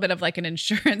also a little bit of like an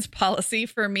insurance policy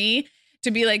for me to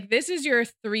be like, this is your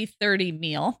 3:30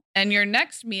 meal, and your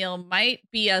next meal might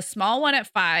be a small one at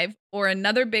 5 or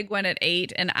another big one at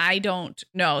 8. And I don't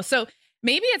know. So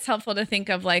maybe it's helpful to think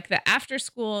of like the after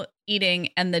school eating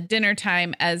and the dinner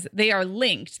time as they are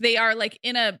linked. They are like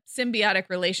in a symbiotic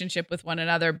relationship with one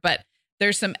another, but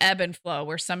there's some ebb and flow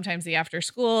where sometimes the after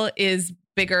school is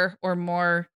bigger or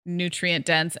more nutrient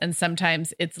dense, and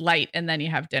sometimes it's light and then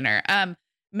you have dinner.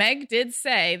 Meg did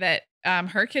say that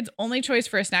her kid's only choice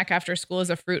for a snack after school is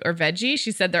a fruit or veggie.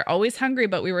 She said they're always hungry,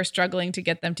 but we were struggling to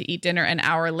get them to eat dinner an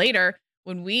hour later.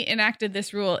 When we enacted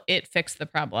this rule, it fixed the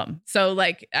problem. So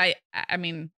like, I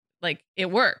mean, like it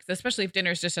works, especially if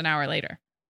dinner's just an hour later.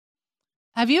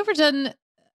 Have you ever done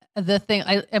the thing?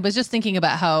 I was just thinking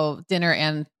about how dinner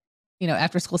and,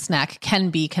 after school snack can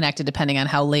be connected depending on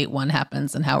how late one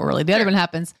happens and how early the other one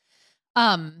happens.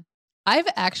 I've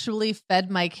actually fed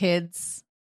my kids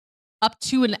up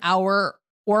to an hour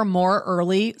or more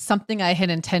early, something I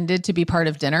had intended to be part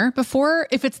of dinner before.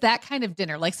 If it's that kind of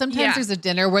dinner, like sometimes there's a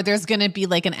dinner where there's going to be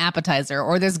like an appetizer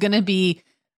or there's going to be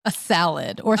a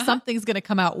salad or something's going to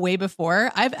come out way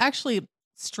before. I've actually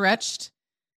stretched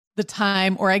the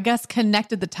time, or I guess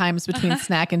connected the times between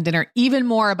snack and dinner even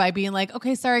more by being like,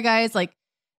 okay, sorry guys, like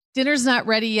dinner's not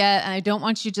ready yet. And I don't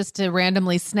want you just to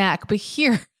randomly snack, but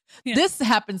here, this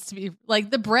happens to be like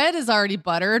the bread is already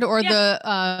buttered or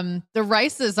the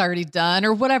rice is already done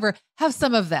or whatever. Have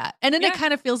some of that. And then it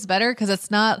kind of feels better because it's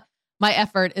not, my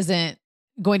effort isn't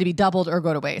going to be doubled or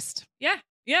go to waste. Yeah.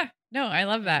 Yeah. No, I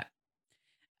love that.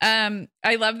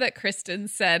 I love that Kristen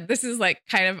said, this is like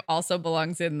kind of also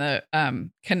belongs in the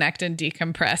connect and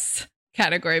decompress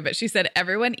category, but she said,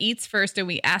 everyone eats first and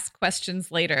we ask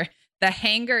questions later. The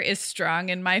hanger is strong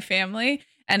in my family.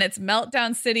 And it's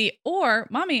meltdown city or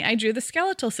mommy, I drew the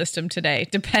skeletal system today,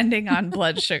 depending on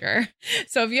blood sugar.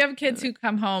 So if you have kids who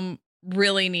come home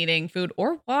really needing food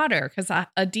or water, because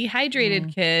a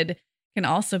dehydrated kid can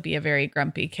also be a very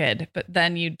grumpy kid, but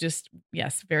then you just,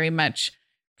 very much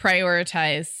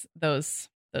prioritize those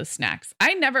snacks.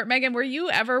 Megan, were you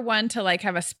ever one to like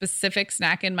have a specific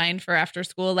snack in mind for after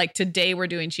school? Like today we're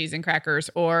doing cheese and crackers,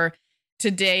 or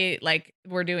today, like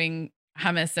we're doing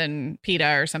hummus and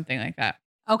pita or something like that.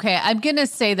 Okay, I'm going to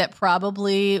say that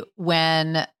probably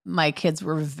when my kids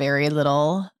were very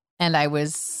little and I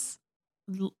was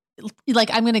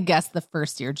like, I'm going to guess the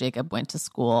first year Jacob went to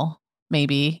school,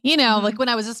 maybe, like when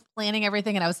I was just planning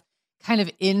everything and I was kind of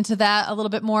into that a little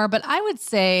bit more. But I would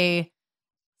say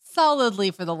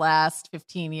solidly for the last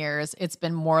 15 years, it's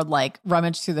been more like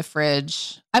rummage through the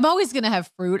fridge. I'm always going to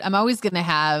have fruit. I'm always going to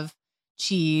have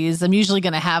cheese. I'm usually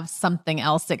going to have something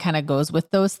else that kind of goes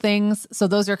with those things. So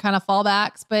those are kind of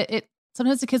fallbacks, but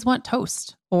sometimes the kids want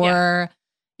toast or,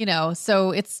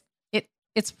 so it's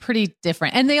pretty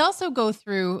different. And they also go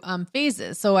through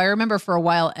phases. So I remember for a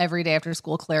while, every day after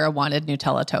school, Clara wanted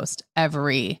Nutella toast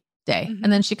every day.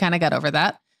 And then she kind of got over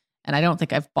that. And I don't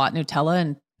think I've bought Nutella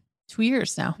in 2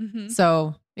 years now.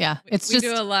 So yeah, we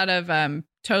do a lot of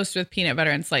toast with peanut butter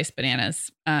and sliced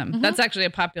bananas. That's actually a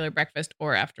popular breakfast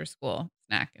or after school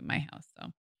snack in my house.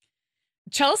 So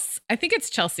Chelsea, I think it's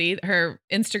Chelsea. Her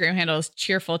Instagram handle is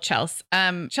Cheerful Chelsea.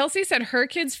 Chelsea said her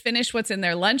kids finish what's in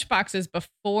their lunch boxes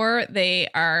before they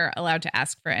are allowed to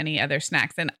ask for any other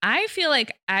snacks. And I feel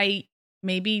like I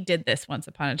maybe did this once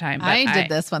upon a time. But I did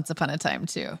this once upon a time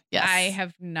too. Yes. I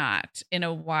have not in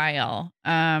a while.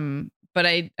 But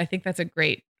I think that's a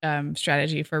great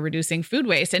strategy for reducing food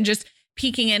waste and just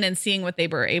peeking in and seeing what they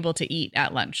were able to eat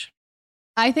at lunch.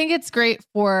 I think it's great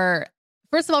for,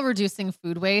 first of all, reducing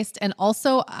food waste. And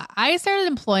also I started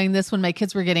employing this when my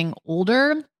kids were getting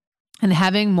older and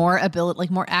having more ability, like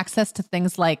more access to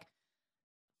things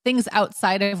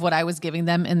outside of what I was giving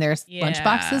them in their lunch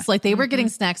boxes. Like they were getting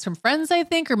snacks from friends, I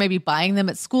think, or maybe buying them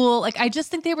at school. Like I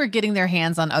just think they were getting their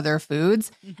hands on other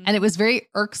foods. And it was very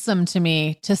irksome to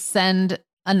me to send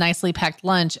a nicely packed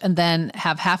lunch and then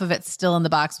have half of it still in the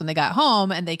box when they got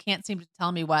home and they can't seem to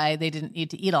tell me why they didn't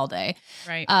need to eat all day.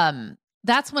 Right.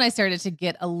 That's when I started to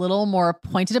get a little more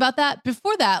pointed about that.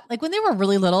 Before that, like when they were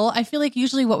really little, I feel like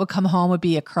usually what would come home would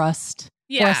be a crust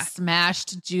or a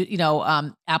smashed,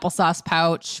 applesauce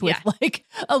pouch with like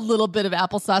a little bit of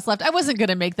applesauce left. I wasn't going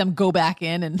to make them go back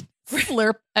in and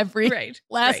slurp every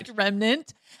last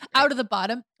remnant out of the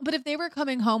bottom. But if they were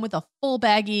coming home with a full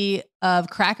baggie of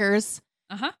crackers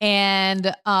Uh-huh.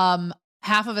 and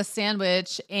half of a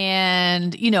sandwich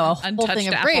and, a whole thing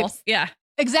of apple. grapes. Yeah.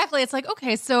 Exactly. It's like,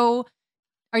 okay, so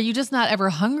are you just not ever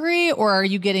hungry, or are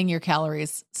you getting your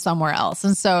calories somewhere else?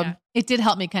 And so it did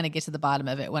help me kind of get to the bottom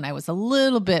of it when I was a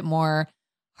little bit more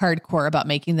hardcore about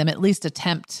making them at least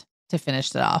attempt to finish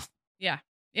it off. Yeah.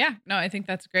 Yeah. No, I think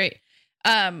that's great.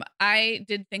 I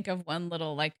did think of one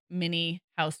little like mini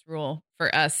house rule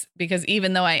for us, because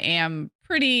even though I am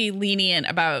pretty lenient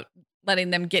about letting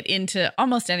them get into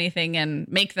almost anything and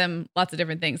make them lots of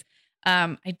different things,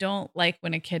 I don't like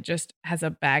when a kid just has a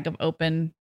bag of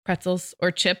open pretzels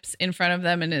or chips in front of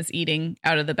them and is eating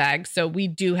out of the bag. So we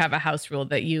do have a house rule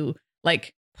that you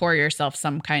like pour yourself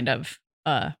some kind of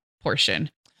portion.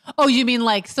 Oh, you mean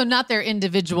like, so not their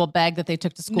individual bag that they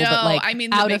took to school, No, but like I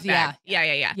mean out the of big bag.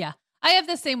 Yeah. Yeah. I have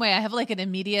the same way. I have like an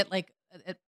immediate, like,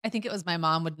 I think it was my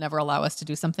mom would never allow us to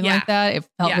do something like that. It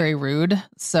felt very rude.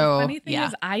 So the funny thing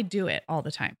is I do it all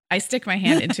the time. I stick my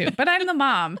hand into it, but I'm the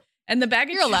mom and the bag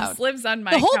of chips lives on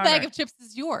my The whole counter. bag of chips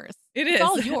is yours. It's is.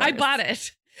 All yours. I bought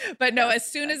it. But no, as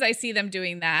soon as I see them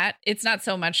doing that, it's not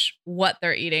so much what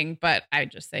they're eating, but I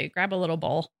just say, grab a little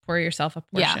bowl, pour yourself a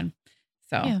portion.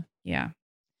 So, yeah.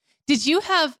 Did you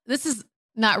have, this is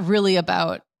not really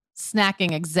about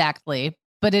snacking exactly,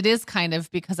 but it is kind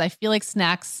of, because I feel like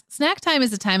snack time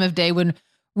is a time of day when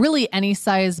really any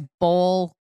size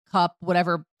bowl, cup,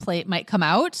 whatever plate might come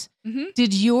out. Mm-hmm.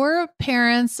 Did your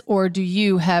parents or do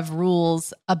you have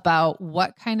rules about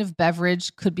what kind of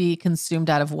beverage could be consumed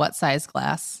out of what size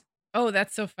glass? Oh,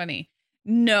 that's so funny.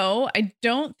 No, I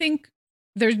don't think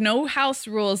there's no house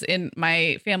rules in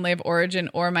my family of origin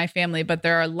or my family, but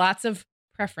there are lots of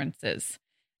preferences.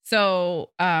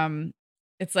 So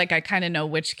it's like I kind of know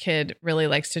which kid really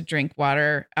likes to drink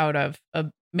water out of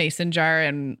a mason jar,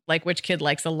 and like which kid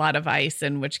likes a lot of ice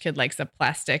and which kid likes a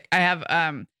plastic. I have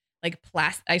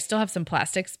I still have some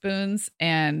plastic spoons,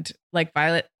 and like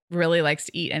Violet really likes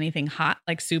to eat anything hot,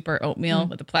 like soup or oatmeal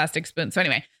with a plastic spoon. So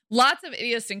anyway, lots of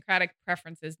idiosyncratic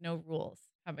preferences, no rules.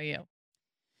 How about you?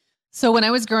 So when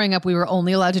I was growing up, we were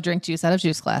only allowed to drink juice out of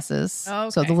juice glasses. Oh,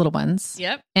 okay. So the little ones.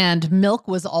 Yep. And milk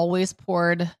was always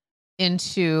poured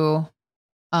into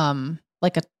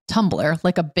like a tumbler,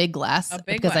 like a big glass.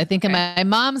 Because I think in my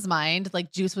mom's mind,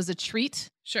 like juice was a treat.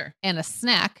 Sure. And a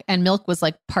snack, and milk was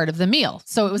like part of the meal.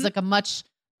 So it was like a much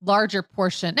larger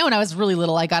portion. Now, when I was really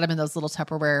little, I got them in those little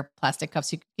Tupperware plastic cups.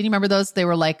 Can you remember those? They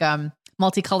were like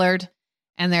multicolored,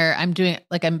 and I'm doing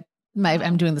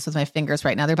this with my fingers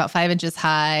right now. They're about 5 inches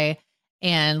high.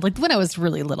 And like when I was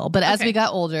really little, but as we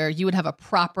got older, you would have a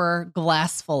proper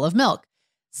glass full of milk.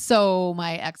 So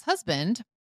my ex-husband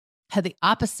had the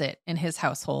opposite in his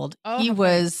household. He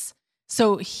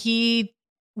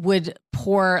would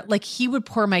pour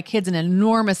my kids an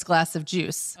enormous glass of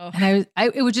juice. And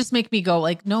it would just make me go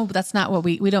like, no, that's not what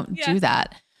we don't do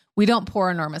that. We don't pour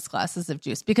enormous glasses of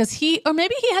juice, because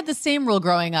maybe he had the same rule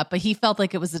growing up, but he felt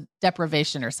like it was a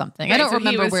deprivation or something. Right, I don't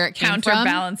remember where it came from.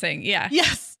 Counterbalancing. Yeah.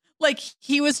 Yes. Like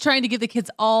he was trying to give the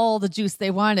kids all the juice they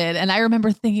wanted. And I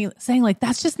remember saying like,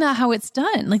 that's just not how it's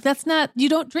done. Like you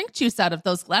don't drink juice out of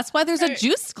those glasses. Why there's a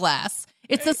juice glass.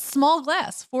 It's a small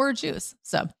glass for juice.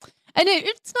 So, and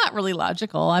it's not really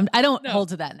logical. I don't hold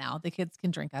to that now. The kids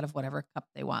can drink out of whatever cup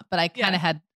they want, but I kind of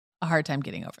had a hard time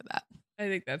getting over that. I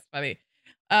think that's funny.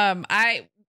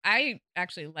 I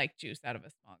actually like juice out of a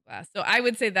small glass. So I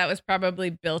would say that was probably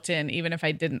built in, even if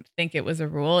I didn't think it was a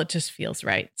rule. It just feels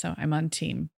right. So I'm on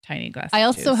team tiny glass. I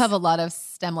also have a lot of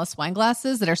stemless wine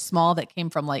glasses that are small that came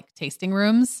from like tasting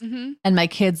rooms. Mm-hmm. And my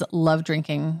kids love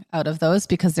drinking out of those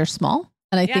because they're small.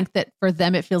 And I think that for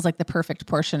them, it feels like the perfect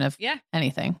portion of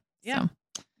anything. Yeah. So.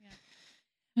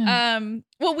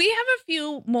 Well, we have a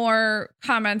few more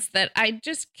comments that I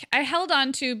held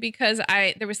on to because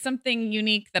there was something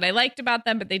unique that I liked about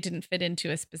them, but they didn't fit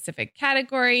into a specific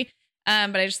category.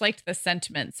 But I just liked the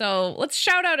sentiment. So let's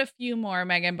shout out a few more,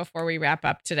 Megan, before we wrap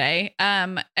up today.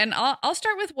 And I'll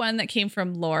start with one that came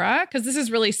from Laura, because this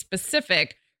is really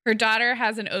specific. Her daughter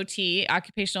has an OT,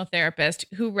 occupational therapist,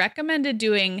 who recommended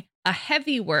doing a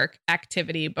heavy work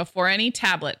activity before any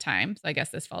tablet time. So I guess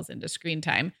this falls into screen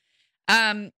time.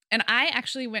 And I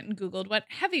actually went and Googled what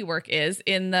heavy work is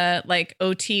in the like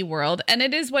OT world. And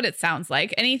it is what it sounds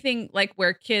like. Anything like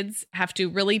where kids have to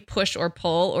really push or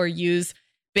pull or use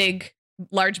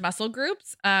large muscle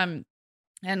groups,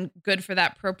 and good for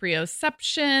that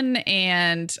proprioception,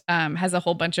 and has a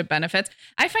whole bunch of benefits.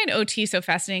 I find OT so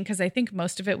fascinating because I think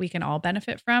most of it we can all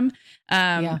benefit from.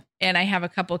 And I have a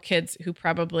couple kids who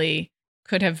probably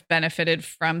could have benefited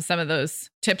from some of those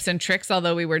tips and tricks,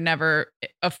 although we were never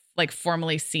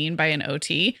formally seen by an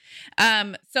OT.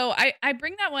 So I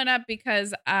bring that one up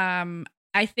because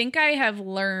I think I have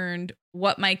learned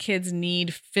what my kids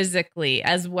need physically,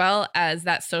 as well as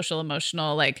that social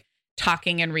emotional, like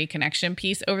talking and reconnection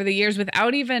piece over the years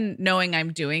without even knowing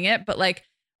I'm doing it. But like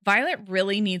Violet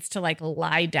really needs to like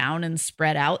lie down and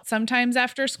spread out sometimes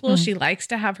after school. She likes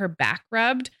to have her back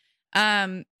rubbed.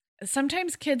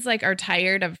 Sometimes kids like are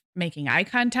tired of making eye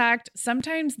contact.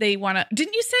 Sometimes they want to,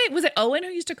 didn't you say, was it Owen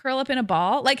who used to curl up in a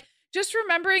ball? Like just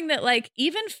remembering that like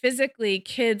even physically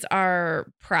kids are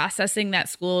processing that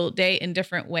school day in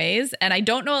different ways. And I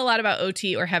don't know a lot about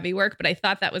OT or heavy work, but I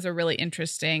thought that was a really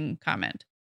interesting comment.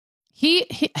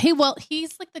 Well,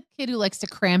 he's like the kid who likes to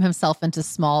cram himself into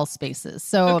small spaces.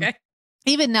 So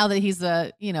even now that he's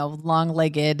a,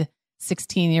 long-legged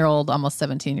 16-year-old, almost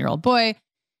 17-year-old boy,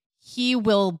 he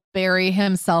will bury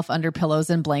himself under pillows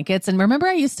and blankets. And remember,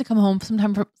 I used to come home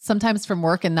sometimes from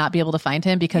work and not be able to find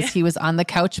him because he was on the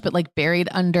couch, but like buried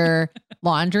under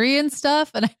laundry and stuff.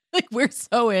 And I like, we're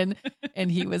so in,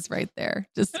 and he was right there,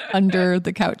 just under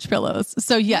the couch pillows.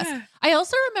 So yes, I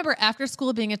also remember after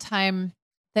school being a time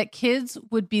that kids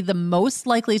would be the most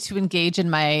likely to engage in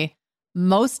my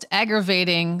most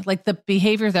aggravating, like the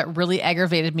behavior that really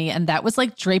aggravated me. And that was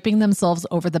like draping themselves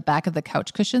over the back of the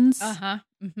couch cushions,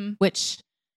 which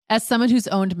as someone who's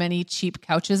owned many cheap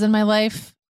couches in my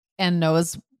life and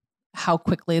knows how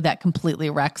quickly that completely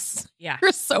wrecks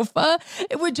your sofa,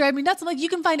 it would drive me nuts. I'm like, you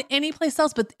can find any place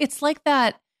else, but it's like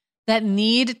that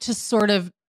need to sort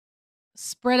of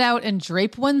spread out and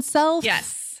drape oneself.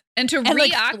 Yes. And to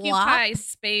reoccupy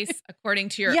space according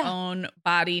to your own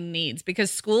body needs, because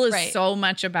school is so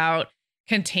much about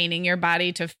containing your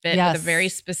body to fit with a very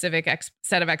specific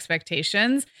set of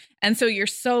expectations. And so you're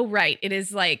so right. It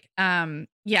is like,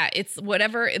 it's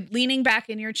whatever, leaning back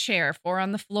in your chair, 4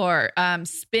 on the floor,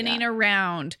 spinning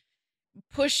around,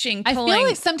 pushing, pulling. I feel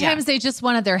like sometimes they just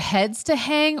wanted their heads to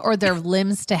hang or their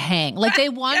limbs to hang. Like they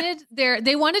wanted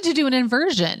they wanted to do an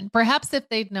inversion. Perhaps if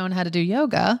they'd known how to do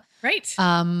yoga. Right.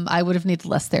 I would have needed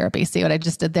less therapy. See what I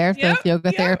just did there? The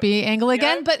yoga therapy angle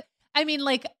again. But I mean,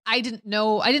 like, I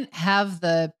didn't have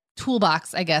the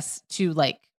toolbox, I guess, to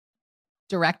like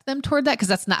direct them toward that.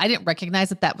 Cause I didn't recognize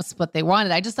that was what they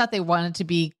wanted. I just thought they wanted to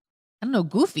be, I don't know,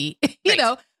 goofy, you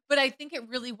know, but I think it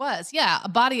really was. Yeah. A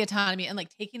body autonomy and like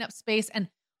taking up space and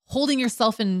holding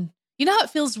yourself in, you know how it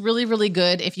feels really, really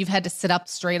good if you've had to sit up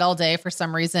straight all day for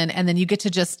some reason. And then you get to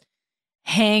just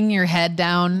hang your head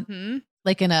down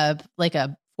like in a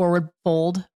forward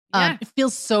fold. It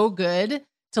feels so good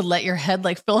to let your head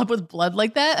like fill up with blood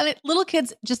like that. And little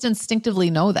kids just instinctively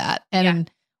know that.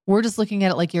 And we're just looking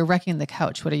at it like you're wrecking the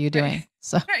couch. What are you doing?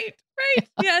 So Right.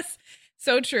 Yes.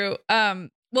 So true.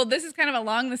 Well, this is kind of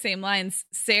along the same lines.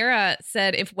 Sarah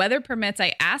said, if weather permits,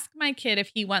 I ask my kid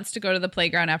if he wants to go to the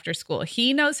playground after school.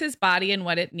 He knows his body and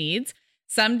what it needs.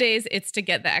 Some days it's to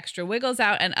get the extra wiggles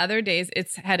out, and other days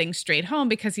it's heading straight home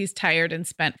because he's tired and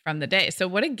spent from the day. So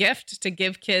what a gift to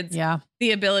give kids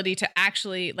the ability to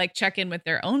actually like check in with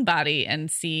their own body and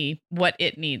see what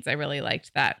it needs. I really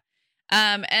liked that.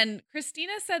 And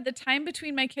Christina said the time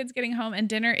between my kids getting home and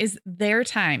dinner is their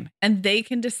time and they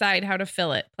can decide how to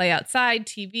fill it. Play outside,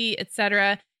 TV,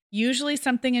 etc. Usually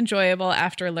something enjoyable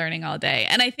after learning all day.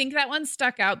 And I think that one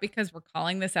stuck out because we're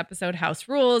calling this episode House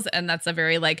Rules, and that's a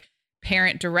very like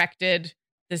parent directed,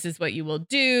 this is what you will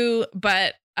do.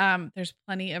 But there's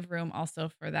plenty of room also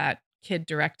for that kid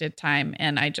directed time.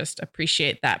 And I just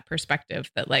appreciate that perspective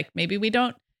that like maybe we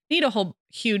don't need a whole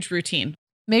huge routine.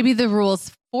 Maybe the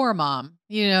rules for mom,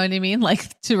 you know what I mean?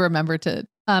 Like to remember to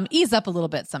ease up a little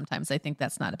bit sometimes. I think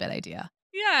that's not a bad idea.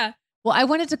 Yeah. Well, I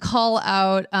wanted to call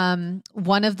out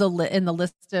one of in the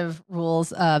list of rules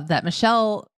that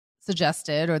Michelle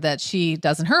suggested or that she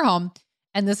does in her home.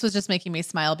 And this was just making me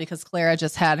smile because Clara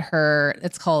just had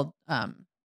it's called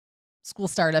school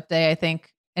startup day, I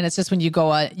think. And it's just when you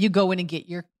go in and get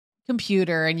your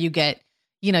computer and you get,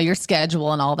 you know, your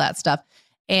schedule and all that stuff.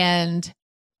 And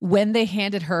when they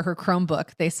handed her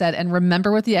Chromebook, they said, and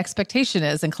remember what the expectation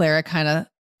is. And Clara kind of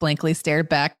blankly stared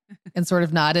back and sort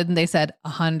of nodded. And they said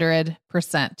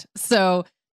 100%. So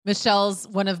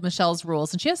one of Michelle's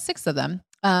rules, and she has 6 of them,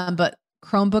 but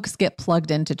Chromebooks get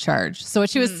plugged in to charge. So what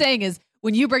she was saying is,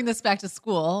 when you bring this back to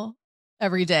school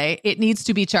every day, it needs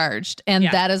to be charged. And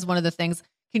that is one of the things.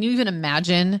 Can you even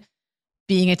imagine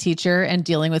being a teacher and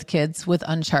dealing with kids with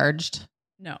uncharged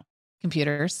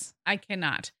computers? I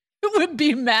cannot. It would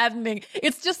be maddening.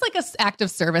 It's just like an act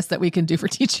of service that we can do for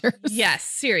teachers. Yes,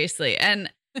 seriously.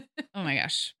 And oh my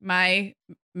gosh, my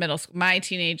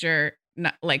teenager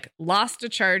lost a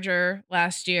charger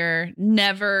last year,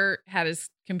 never had his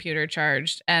computer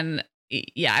charged. And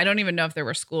I don't even know if there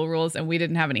were school rules and we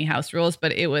didn't have any house rules,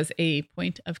 but it was a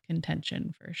point of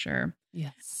contention for sure.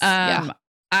 Yes.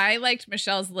 I liked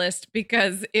Michelle's list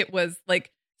because it was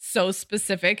like so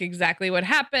specific exactly what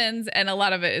happens. And a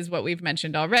lot of it is what we've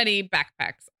mentioned already.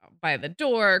 Backpacks by the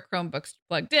door, Chromebooks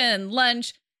plugged in,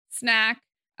 lunch, snack.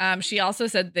 She also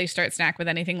said they start snack with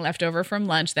anything left over from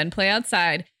lunch, then play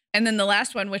outside. And then the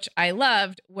last one, which I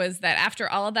loved, was that after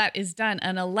all of that is done,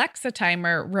 an Alexa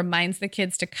timer reminds the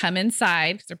kids to come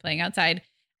inside because they're playing outside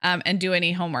and do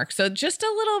any homework. So just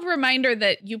a little reminder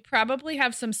that you probably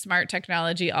have some smart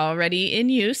technology already in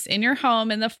use in your home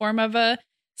in the form of a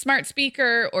smart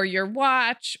speaker or your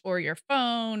watch or your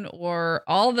phone or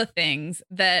all the things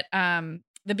that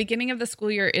the beginning of the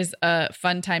school year is a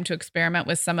fun time to experiment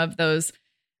with some of those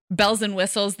bells and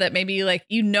whistles that maybe like,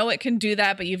 it can do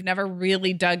that, but you've never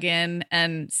really dug in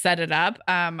and set it up.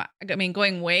 I mean,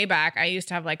 going way back, I used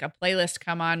to have like a playlist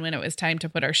come on when it was time to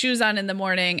put our shoes on in the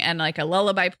morning and like a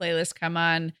lullaby playlist come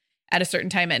on at a certain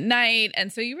time at night.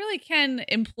 And so you really can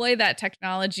employ that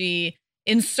technology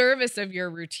in service of your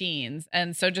routines.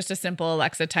 And so just a simple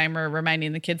Alexa timer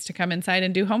reminding the kids to come inside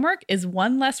and do homework is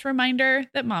one less reminder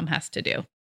that mom has to do.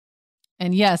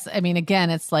 And yes, I mean,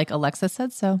 again, it's like Alexa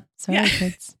said so. Sorry,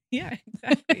 kids. Yeah,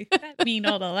 exactly. That mean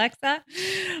old Alexa.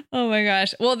 Oh my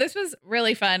gosh. Well, this was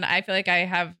really fun. I feel like I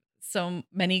have so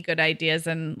many good ideas.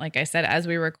 And like I said, as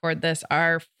we record this,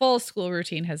 our full school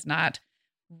routine has not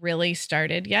really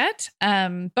started yet.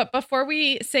 But before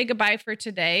we say goodbye for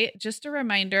today, just a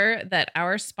reminder that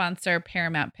our sponsor,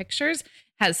 Paramount Pictures,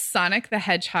 has Sonic the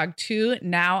Hedgehog 2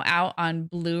 now out on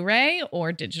Blu-ray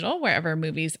or digital, wherever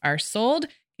movies are sold.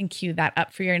 And cue that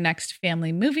up for your next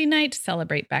family movie night to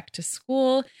celebrate back to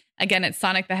school. Again, it's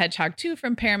Sonic the Hedgehog 2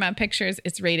 from Paramount Pictures.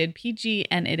 It's rated PG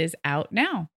and it is out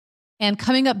now. And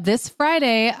coming up this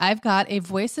Friday, I've got a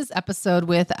Voices episode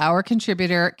with our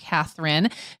contributor, Catherine.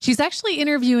 She's actually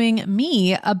interviewing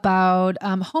me about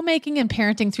homemaking and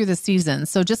parenting through the seasons.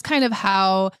 So just kind of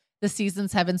how the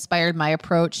seasons have inspired my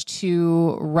approach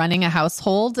to running a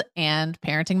household and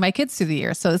parenting my kids through the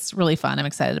year. So it's really fun. I'm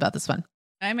excited about this one.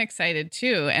 I'm excited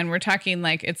too. And we're talking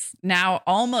like it's now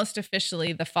almost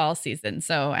officially the fall season.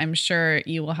 So I'm sure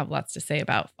you will have lots to say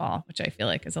about fall, which I feel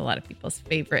like is a lot of people's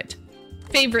favorite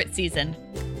season.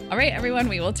 All right, everyone,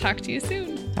 we will talk to you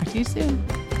soon. Talk to you soon.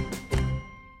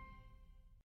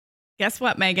 Guess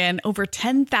what, Megan? Over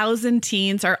 10,000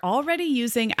 teens are already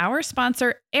using our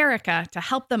sponsor, Erica, to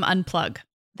help them unplug.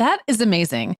 That is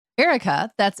amazing. Erica,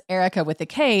 that's Erica with a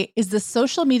K, is the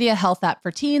social media health app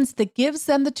for teens that gives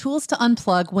them the tools to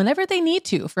unplug whenever they need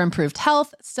to for improved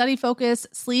health, study focus,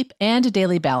 sleep, and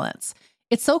daily balance.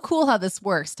 It's so cool how this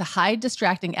works to hide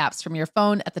distracting apps from your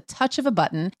phone at the touch of a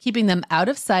button, keeping them out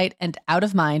of sight and out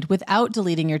of mind without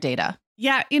deleting your data.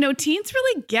 Yeah, teens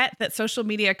really get that social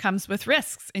media comes with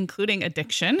risks, including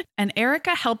addiction, and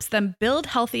Erica helps them build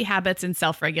healthy habits and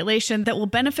self-regulation that will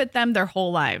benefit them their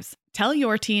whole lives. Tell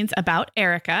your teens about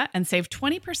Erica and save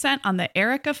 20% on the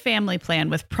Erica family plan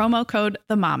with promo code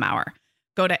TheMomHour.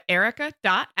 Go to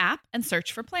erica.app and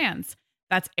search for plans.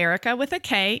 That's Erica with a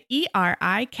K,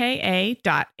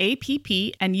 ERIKA.app,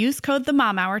 and use code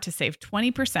TheMomHour to save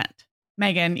 20%.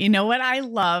 Megan, you know what I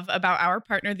love about our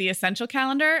partner, The Essential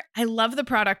Calendar? I love the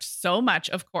product so much,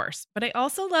 of course, but I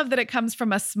also love that it comes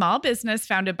from a small business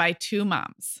founded by two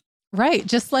moms. Right,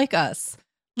 just like us.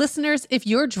 Listeners, if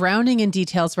you're drowning in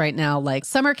details right now, like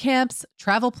summer camps,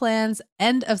 travel plans,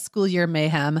 end of school year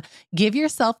mayhem, give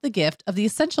yourself the gift of The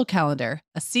Essential Calendar,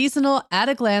 a seasonal,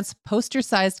 at-a-glance,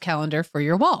 poster-sized calendar for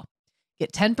your wall.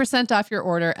 Get 10% off your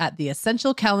order at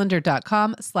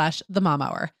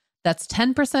theessentialcalendar.com/themomhour. That's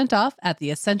 10% off at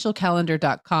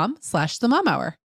theessentialcalendar.com/themomhour.